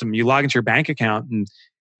simple system. You log into your bank account, and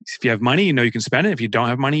if you have money, you can spend it. If you don't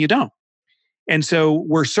have money, you don't. And so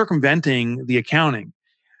we're circumventing the accounting.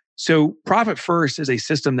 So Profit First is a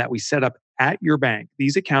system that we set up at your bank.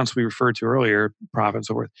 These accounts we referred to earlier, Profit and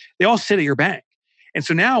so forth, they all sit at your bank. And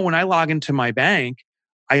so now when I log into my bank,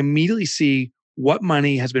 I immediately see what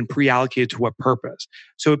money has been pre-allocated to what purpose.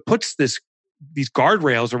 So it puts these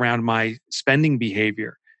guardrails around my spending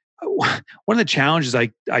behavior. One of the challenges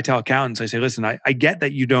I tell accountants, I say, listen, I get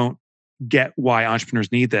that you don't get why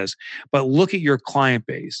entrepreneurs need this, but look at your client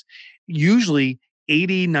base. Usually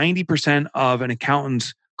 80, 90% of an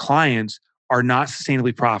accountant's clients are not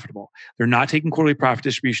sustainably profitable. They're not taking quarterly profit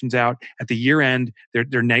distributions out. At the year end,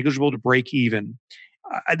 they're negligible to break even.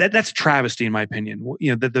 That's a travesty, in my opinion.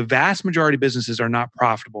 That the vast majority of businesses are not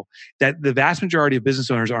profitable. That the vast majority of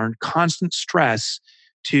business owners are in constant stress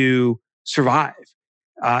to survive,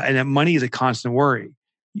 and that money is a constant worry.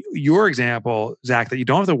 Your example, Zach, that you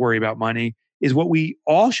don't have to worry about money, is what we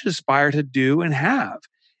all should aspire to do and have.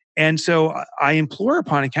 And so I implore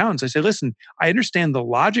upon accountants, I say, listen, I understand the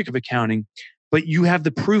logic of accounting, but you have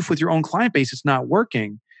the proof with your own client base it's not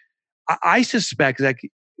working. I suspect that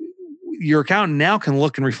your accountant now can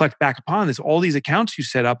look and reflect back upon this. All these accounts you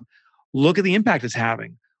set up, look at the impact it's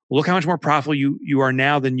having. Look how much more profitable you are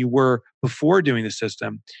now than you were before doing the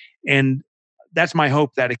system. And that's my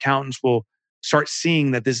hope, that accountants will start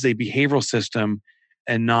seeing that this is a behavioral system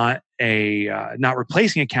and not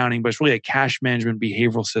replacing accounting, but it's really a cash management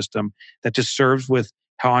behavioral system that just serves with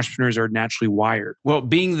how entrepreneurs are naturally wired. Well,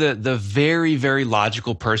 being the very, very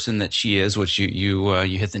logical person that she is, which you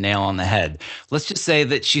hit the nail on the head. Let's just say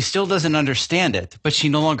that she still doesn't understand it, but she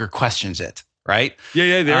no longer questions it, right?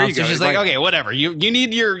 Yeah, there you go. So she's like, okay, whatever. You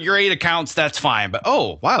need your 8 accounts, that's fine. But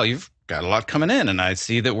oh, wow, you've got a lot coming in, and I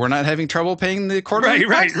see that we're not having trouble paying the quarterly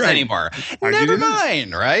taxes anymore. Never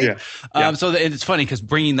mind, right? Yeah. So it's funny because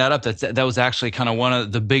bringing that up, that was actually kind of one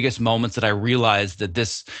of the biggest moments that I realized that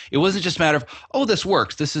it wasn't just a matter of, oh, this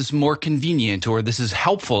works, this is more convenient, or this is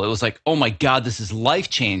helpful. It was like, oh my God, this is life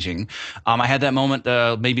changing. I had that moment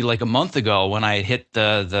maybe like a month ago when I hit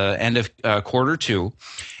the end of quarter 2.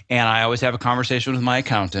 And I always have a conversation with my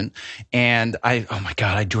accountant, and oh my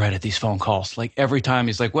God, I dreaded these phone calls. Like every time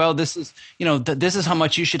he's like, well, this is, this is how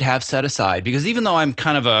much you should have set aside. Because even though I'm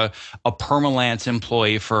kind of a permalance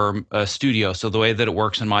employee for a studio, so the way that it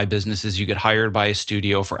works in my business is you get hired by a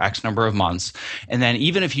studio for X number of months. And then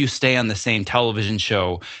even if you stay on the same television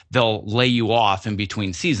show, they'll lay you off in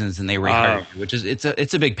between seasons and they rehire you, which is, it's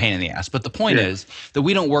a big pain in the ass. But the point is that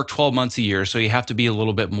we don't work 12 months a year. So you have to be a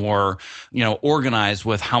little bit more, organized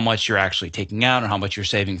with how much you're actually taking out and how much you're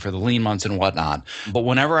saving for the lean months and whatnot. But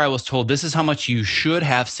whenever I was told this is how much you should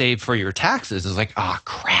have saved for your taxes, it's like,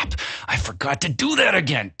 crap, I forgot to do that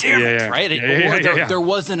again. Damn it, right? There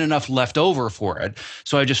wasn't enough left over for it.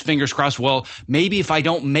 So I just fingers crossed, well, maybe if I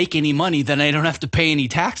don't make any money, then I don't have to pay any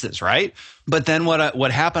taxes, right? But then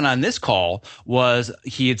what happened on this call was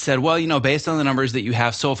he had said, well, based on the numbers that you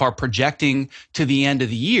have so far projecting to the end of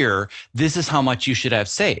the year, this is how much you should have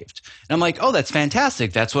saved. And I'm like, oh, that's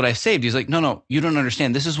fantastic. That's what I saved. He's like, no, you don't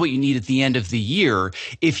understand. This is what you need at the end of the year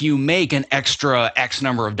if you make an extra X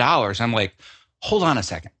number of dollars. I'm like, hold on a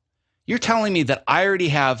second. You're telling me that I already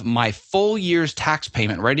have my full year's tax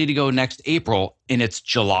payment ready to go next April and it's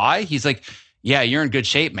July? He's like, yeah, you're in good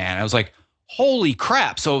shape, man. I was like, holy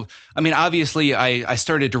crap. So, I mean, obviously I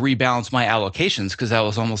started to rebalance my allocations because I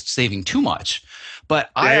was almost saving too much. But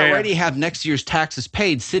I already have next year's taxes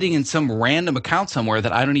paid sitting in some random account somewhere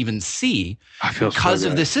that I don't even see because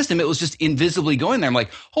of the system. It was just invisibly going there. I'm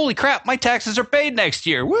like, holy crap, my taxes are paid next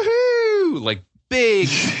year. Woohoo! Like big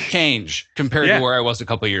change compared to where I was a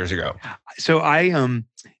couple of years ago. So I,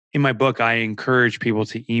 in my book, I encourage people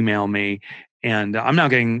to email me, and I'm now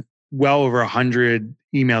getting well over 100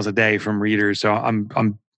 emails a day from readers. So I have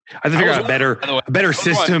to figure out a better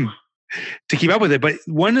system to keep up with it. But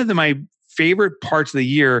one of my favorite parts of the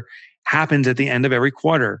year happens at the end of every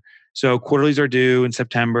quarter. So quarterlies are due in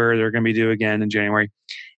September. They're going to be due again in January.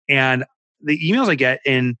 And the emails I get,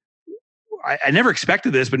 and I never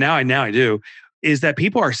expected this, but now I do, is that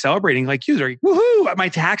people are celebrating like you. They're like, woohoo, my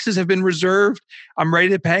taxes have been reserved. I'm ready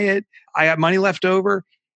to pay it. I got money left over.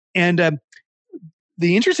 And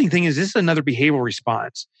the interesting thing is this is another behavioral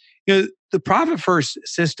response. The profit first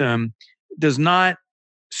system does not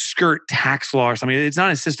skirt tax law or something. It's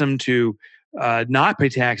not a system to not pay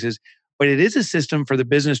taxes, but it is a system for the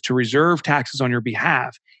business to reserve taxes on your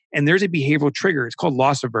behalf. And there's a behavioral trigger. It's called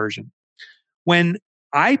loss aversion. When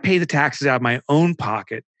I pay the taxes out of my own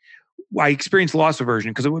pocket, I experience loss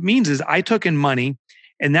aversion because what it means is I took in money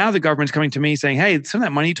and now the government's coming to me saying, hey, some of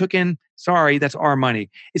that money you took in, sorry, that's our money.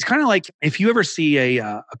 It's kind of like if you ever see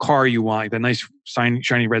a car you want, like that nice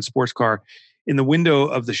shiny red sports car in the window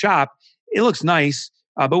of the shop, it looks nice,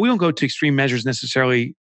 but we don't go to extreme measures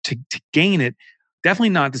necessarily to gain it. Definitely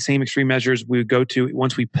not the same extreme measures we would go to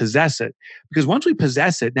once we possess it. Because once we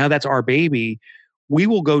possess it, now that's our baby, we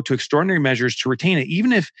will go to extraordinary measures to retain it.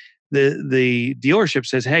 Even if the dealership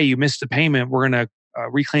says, hey, you missed the payment, we're going to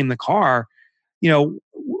reclaim the car,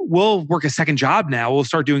 we'll work a second job now. We'll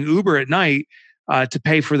start doing Uber at night to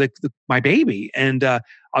pay for my baby. And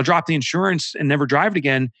I'll drop the insurance and never drive it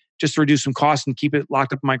again just to reduce some costs and keep it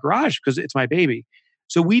locked up in my garage because it's my baby.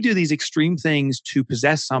 So we do these extreme things to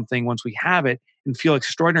possess something once we have it and feel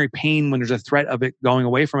extraordinary pain when there's a threat of it going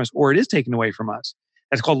away from us or it is taken away from us.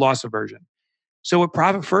 That's called loss aversion. So what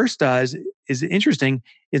Profit First does is interesting,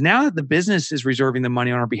 is now that the business is reserving the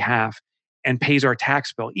money on our behalf and pays our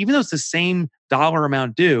tax bill, even though it's the same dollar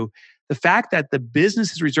amount due, the fact that the business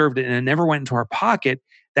has reserved it and it never went into our pocket,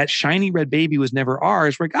 that shiny red baby was never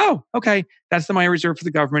ours. We're like, oh, okay, that's the money reserved for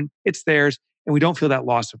the government. It's theirs. And we don't feel that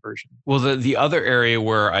loss aversion. Well, the other area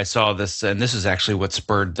where I saw this, and this is actually what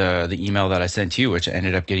spurred the email that I sent to you, which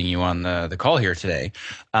ended up getting you on the call here today.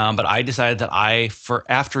 But I decided that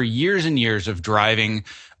after years and years of driving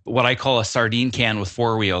what I call a sardine can with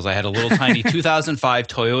four wheels. I had a little tiny 2005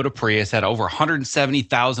 Toyota Prius, had over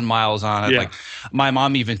 170,000 miles on it. Yeah. Like my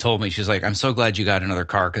mom even told me, she's like, I'm so glad you got another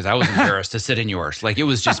car because I was embarrassed to sit in yours. Like it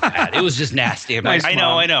was just bad. It was just nasty. I'm nice, like,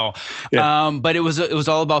 I know. Yeah. But it was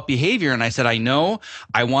all about behavior. And I said, I know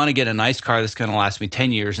I want to get a nice car that's going to last me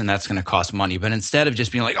 10 years and that's going to cost money. But instead of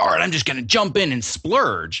just being like, all right, I'm just going to jump in and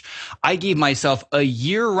splurge, I gave myself a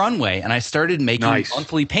year runway and I started making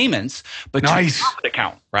monthly payments, but to a profit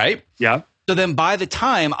account. Right? Yeah. So then by the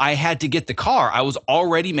time I had to get the car, I was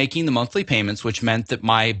already making the monthly payments, which meant that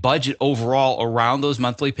my budget overall around those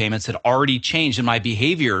monthly payments had already changed and my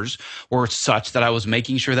behaviors were such that I was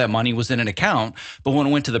making sure that money was in an account. But when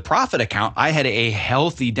it went to the profit account, I had a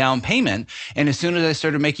healthy down payment. And as soon as I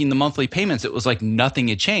started making the monthly payments, it was like nothing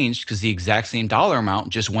had changed because the exact same dollar amount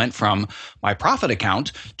just went from my profit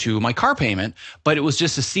account to my car payment. But it was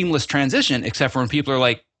just a seamless transition, except for when people are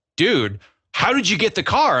like, dude, how did you get the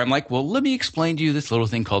car? I'm like, well, let me explain to you this little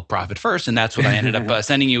thing called Profit First. And that's what I ended up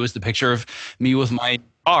sending you as the picture of me with my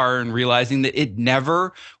car and realizing that it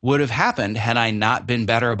never would have happened had I not been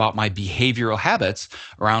better about my behavioral habits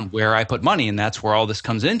around where I put money. And that's where all this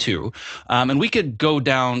comes into. And we could go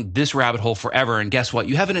down this rabbit hole forever. And guess what?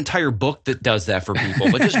 You have an entire book that does that for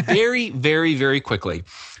people. But just very, very, very quickly,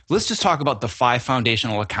 let's just talk about the 5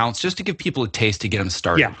 foundational accounts just to give people a taste to get them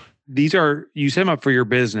started. Yeah. You set them up for your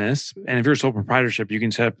business. And if you're a sole proprietorship, you can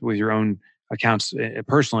set up with your own accounts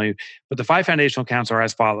personally, but the 5 foundational accounts are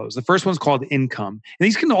as follows. The first one's called income. And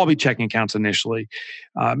these can all be checking accounts initially,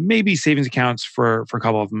 maybe savings accounts for a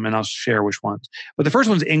couple of them, and I'll share which ones. But the first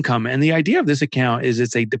one's income. And the idea of this account is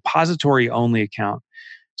it's a depository only account.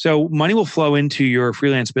 So money will flow into your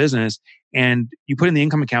freelance business and you put in the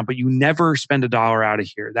income account, but you never spend a dollar out of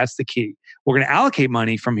here. That's the key. We're going to allocate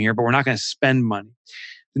money from here, but we're not going to spend money.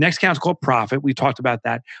 The next account is called profit. We talked about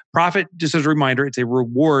that. Profit, just as a reminder, it's a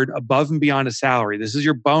reward above and beyond a salary. This is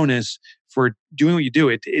your bonus for doing what you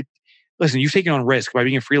do. Listen, you've taken on risk by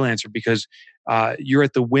being a freelancer because you're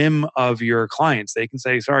at the whim of your clients. They can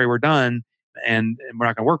say, sorry, we're done and we're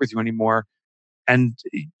not going to work with you anymore. And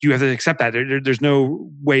you have to accept that. There's no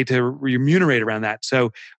way to remunerate around that.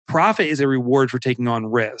 So profit is a reward for taking on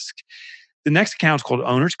risk. The next account is called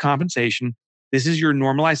owner's compensation. This is your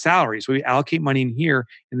normalized salary. So we allocate money in here,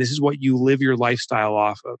 and this is what you live your lifestyle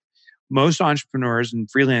off of. Most entrepreneurs and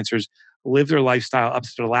freelancers live their lifestyle up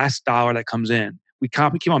to the last dollar that comes in. We keep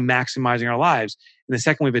on maximizing our lives. And the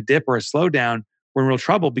second we have a dip or a slowdown, we're in real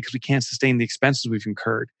trouble because we can't sustain the expenses we've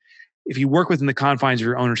incurred. If you work within the confines of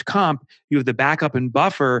your owner's comp, you have the backup and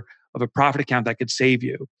buffer of a profit account that could save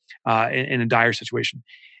you in a dire situation.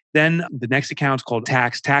 Then the next account is called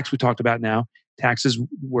tax. Tax we talked about now. Tax is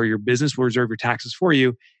where your business will reserve your taxes for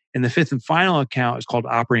you. And the fifth and final account is called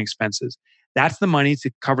operating expenses. That's the money to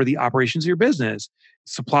cover the operations of your business.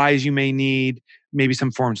 Supplies you may need, maybe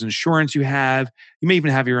some forms of insurance you have. You may even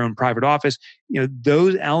have your own private office.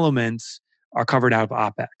 Those elements are covered out of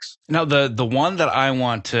OpEx. Now, the one that I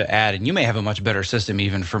want to add, and you may have a much better system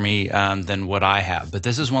even for me than what I have, but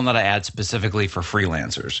this is one that I add specifically for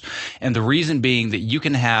freelancers. And the reason being that you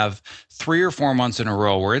can have 3 or 4 months in a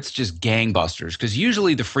row where it's just gangbusters, because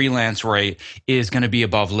usually the freelance rate is going to be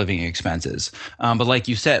above living expenses. But like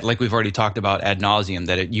you said, like we've already talked about ad nauseum,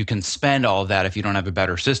 that you can spend all of that if you don't have a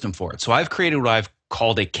better system for it. So I've created what I've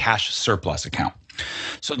called a cash surplus account.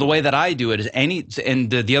 So the way that I do it is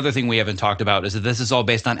the other thing we haven't talked about is that this is all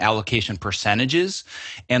based on allocation percentages.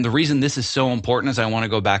 And the reason this is so important is I want to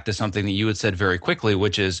go back to something that you had said very quickly,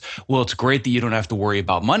 which is, well, it's great that you don't have to worry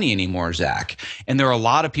about money anymore, Zach. And there are a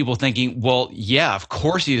lot of people thinking, well, yeah, of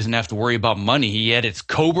course he doesn't have to worry about money. Yet it's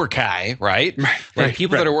Cobra Kai, right?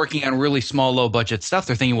 People that are working on really small, low budget stuff,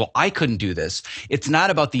 they're thinking, well, I couldn't do this. It's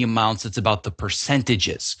not about the amounts, it's about the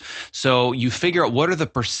percentages. So you figure out what are the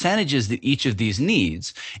percentages that each of these needs.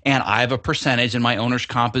 And I have a percentage, and my owner's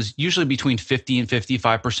comp is usually between 50 and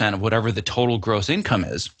 55% of whatever the total gross income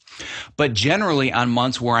is. But generally on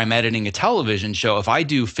months where I'm editing a television show, if I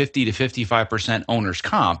do 50 to 55% owner's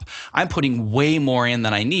comp, I'm putting way more in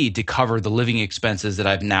than I need to cover the living expenses that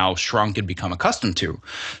I've now shrunk and become accustomed to.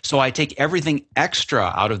 So I take everything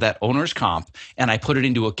extra out of that owner's comp and I put it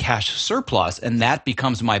into a cash surplus, and that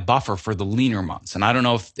becomes my buffer for the leaner months. And I don't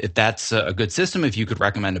know if that's a good system, if you could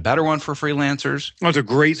recommend a better one for freelancers. Well, it's a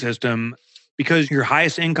great system because your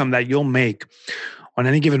highest income that you'll make on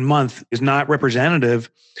any given month is not representative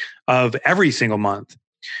of every single month.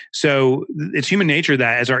 So it's human nature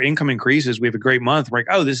that as our income increases, we have a great month. We're like,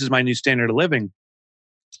 oh, this is my new standard of living.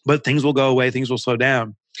 But things will go away. Things will slow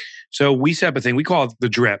down. So we set up a thing. We call it the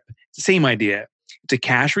drip. It's the same idea. It's a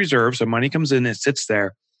cash reserve. So money comes in, it sits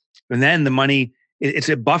there. And then the money, it's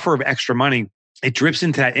a buffer of extra money. It drips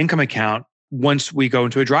into that income account once we go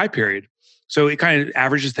into a dry period. So it kind of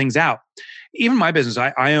averages things out. Even my business,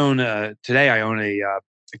 I own today. I own a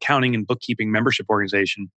accounting and bookkeeping membership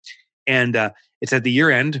organization, and it's at the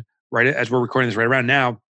year end, right as we're recording this right around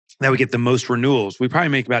now, that we get the most renewals. We probably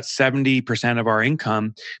make about 70% of our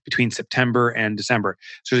income between September and December.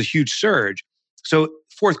 So there's a huge surge. So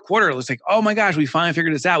fourth quarter, it's like, oh my gosh, we finally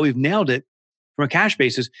figured this out. We've nailed it from a cash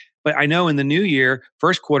basis. But I know in the new year,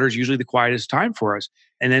 first quarter is usually the quietest time for us,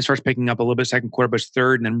 and then it starts picking up a little bit second quarter, but it's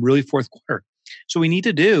third, and then really fourth quarter. So we need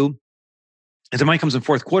to do, as the money comes in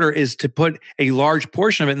fourth quarter, is to put a large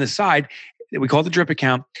portion of it in the side that we call the drip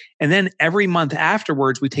account. And then every month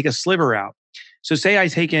afterwards, we take a sliver out. So say I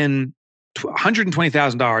take in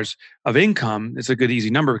 $120,000 of income. It's a good easy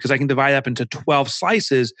number because I can divide up into 12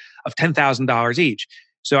 slices of $10,000 each.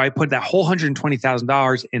 So I put that whole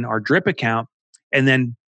 $120,000 in our drip account, and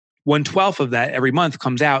then 1/12 of that every month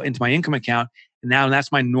comes out into my income account. And now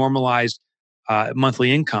that's my normalized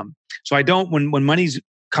monthly income. So I don't, when money's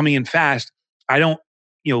coming in fast, I don't,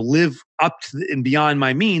 live up to and beyond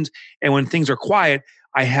my means. And when things are quiet,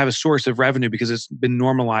 I have a source of revenue because it's been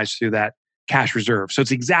normalized through that cash reserve. So it's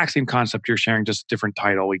the exact same concept you're sharing, just a different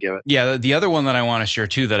title we give it. Yeah, the other one that I want to share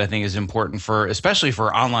too that I think is important for, especially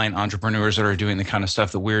for online entrepreneurs that are doing the kind of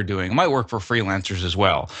stuff that we're doing, it might work for freelancers as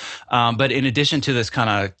well. But in addition to this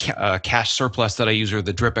kind of cash surplus that I use, or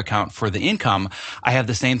the drip account for the income, I have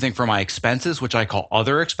the same thing for my expenses, which I call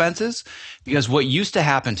other expenses. Because what used to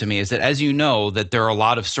happen to me is that, as you know, that there are a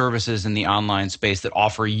lot of services in the online space that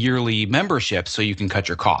offer yearly memberships so you can cut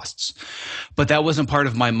your costs. But that wasn't part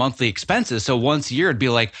of my monthly expenses. So once a year, it'd be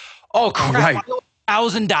like, oh crap, Right.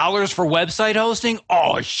 $1,000 for website hosting?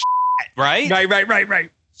 Oh shit, right? Right.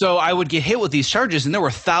 So I would get hit with these charges, and there were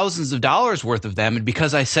thousands of dollars worth of them. And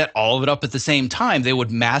because I set all of it up at the same time, they would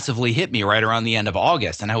massively hit me right around the end of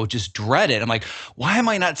August. And I would just dread it. I'm like, why am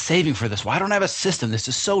I not saving for this? Why don't I have a system? This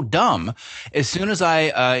is so dumb. As soon as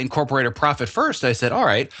I incorporated Profit First, I said, all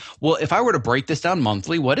right, well, if I were to break this down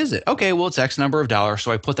monthly, what is it? Okay, well, it's X number of dollars.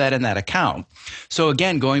 So I put that in that account. So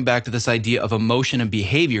again, going back to this idea of emotion and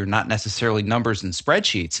behavior, not necessarily numbers and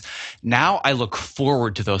spreadsheets. Now I look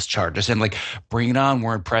forward to those charges and like, bring it on,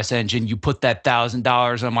 WordPress engine. You put that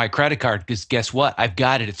 $1,000 on my credit card because guess what? I've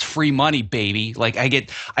got it. It's free money, baby. Like I get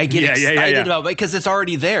excited about it because it's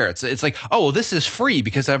already there. It's like, oh, well, this is free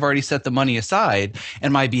because I've already set the money aside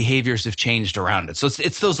and my behaviors have changed around it. So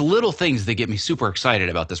it's those little things that get me super excited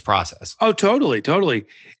about this process. Oh, totally.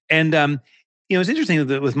 And it's interesting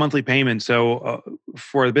that with monthly payments. So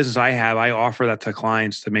for the business I have, I offer that to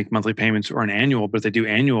clients to make monthly payments or an annual. But if they do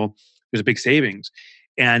annual, there's a big savings.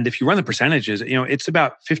 And if you run the percentages, it's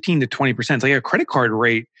about 15 to 20%. It's like a credit card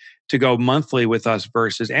rate to go monthly with us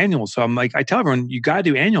versus annual. So I'm like, I tell everyone, you got to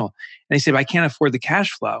do annual. And they say, but I can't afford the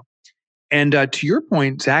cash flow. And to your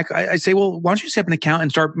point, Zach, I say, well, why don't you set up an account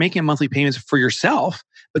and start making monthly payments for yourself,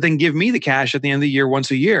 but then give me the cash at the end of the year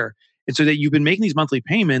once a year. And so that you've been making these monthly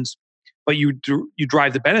payments, but you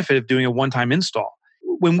drive the benefit of doing a one-time install.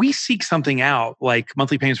 When we seek something out, like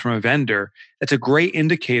monthly payments from a vendor, that's a great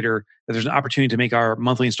indicator that there's an opportunity to make our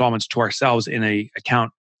monthly installments to ourselves in an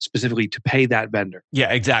account specifically to pay that vendor.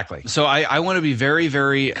 Yeah, exactly. So I want to be very,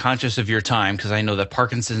 very conscious of your time because I know that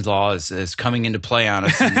Parkinson's law is coming into play on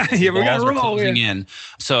us. And Yeah, we got to roll. Closing in.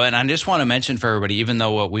 So, and I just want to mention for everybody, even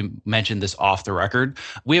though we mentioned this off the record,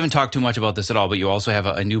 we haven't talked too much about this at all, but you also have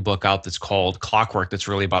a new book out that's called Clockwork that's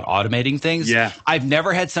really about automating things. Yeah. I've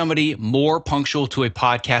never had somebody more punctual to a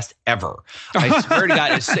podcast ever. I swear to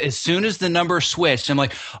God, as soon as the number switched, I'm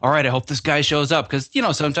like, all right, I hope this guy shows up. Because,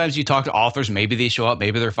 sometimes you talk to authors, maybe they show up,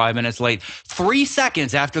 maybe they're 5 minutes late. 3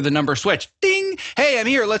 seconds after the number switched, ding, hey, I'm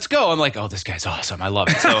here, let's go. I'm like, oh, this guy's awesome. I love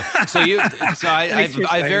it.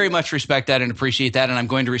 I very much respect that and appreciate that. And I'm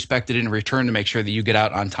going to respect it in return to make sure that you get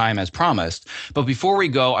out on time as promised. But before we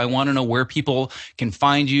go, I want to know where people can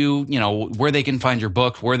find you, where they can find your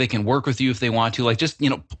book, where they can work with you if they want to, like just,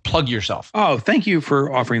 plug yourself. Oh, thank you for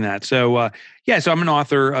offering that. So, so I'm an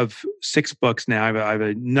author of 6 books now. I have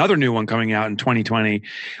another new one coming out in 2020.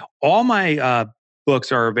 All my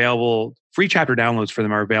books are available. Free chapter downloads for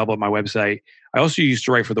them are available at my website. I also used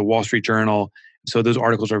to write for the Wall Street Journal. So those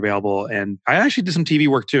articles are available. And I actually did some TV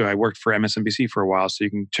work too. I worked for MSNBC for a while. So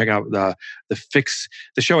you can check out the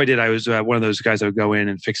show I did. I was one of those guys that would go in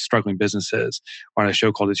and fix struggling businesses on a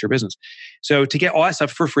show called It's Your Business. So to get all that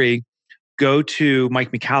stuff for free, go to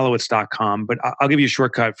MikeMichalowicz.com. But I'll give you a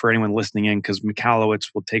shortcut for anyone listening in because Michalowicz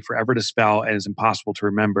will take forever to spell and is impossible to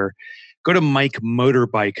remember. Go to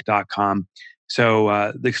MikeMotorbike.com.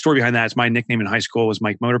 So the story behind that is my nickname in high school was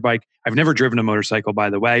Mike Motorbike. I've never driven a motorcycle, by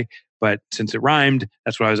the way, but since it rhymed,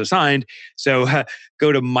 that's what I was assigned. So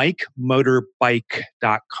go to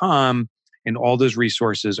MikeMotorbike.com and all those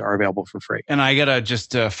resources are available for free. And I got to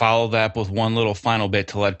just follow that up with one little final bit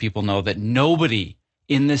to let people know that nobody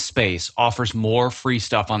in this space offers more free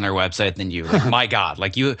stuff on their website than you. Like, my God,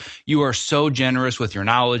 like you are so generous with your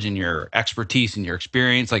knowledge and your expertise and your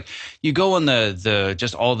experience. Like you go on the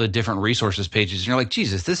just all the different resources pages and you're like,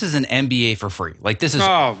 Jesus, this is an MBA for free. Like this is,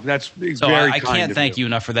 that's so very I kind can't of thank you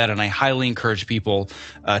enough for that. And I highly encourage people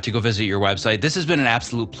to go visit your website. This has been an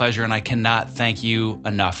absolute pleasure. And I cannot thank you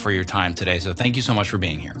enough for your time today. So thank you so much for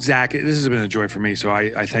being here. Zach, this has been a joy for me. So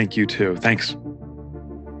I thank you too. Thanks.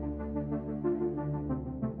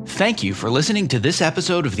 Thank you for listening to this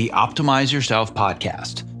episode of the Optimize Yourself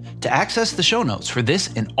podcast. To access the show notes for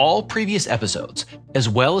this and all previous episodes, as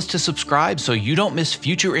well as to subscribe so you don't miss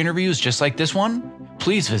future interviews just like this one,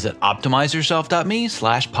 please visit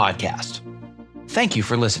optimizeyourself.me/podcast. Thank you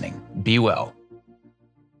for listening. Be well.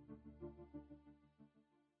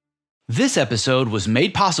 This episode was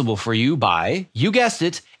made possible for you by, you guessed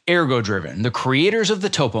it, Ergo-Driven, the creators of the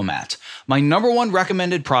Topomat, my #1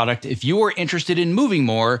 recommended product if you are interested in moving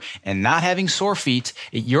more and not having sore feet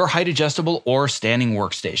at your height adjustable or standing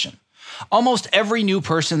workstation. Almost every new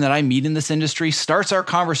person that I meet in this industry starts our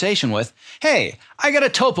conversation with, "Hey, I got a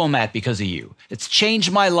topo mat because of you. It's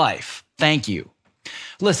changed my life. Thank you."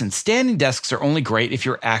 Listen, standing desks are only great if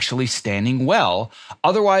you're actually standing well.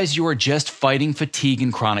 Otherwise, you are just fighting fatigue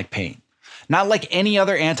and chronic pain. Not like any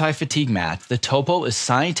other anti-fatigue mat, the Topo is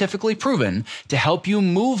scientifically proven to help you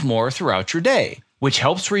move more throughout your day, which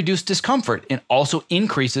helps reduce discomfort and also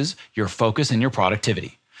increases your focus and your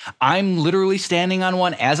productivity. I'm literally standing on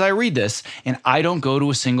one as I read this, and I don't go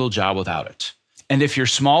to a single job without it. And if you're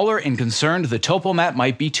smaller and concerned the Topo mat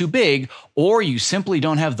might be too big, or you simply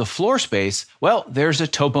don't have the floor space, well, there's a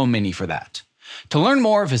Topo Mini for that. To learn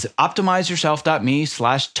more, visit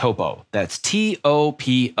optimizeyourself.me/topo. That's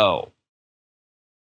TOPO.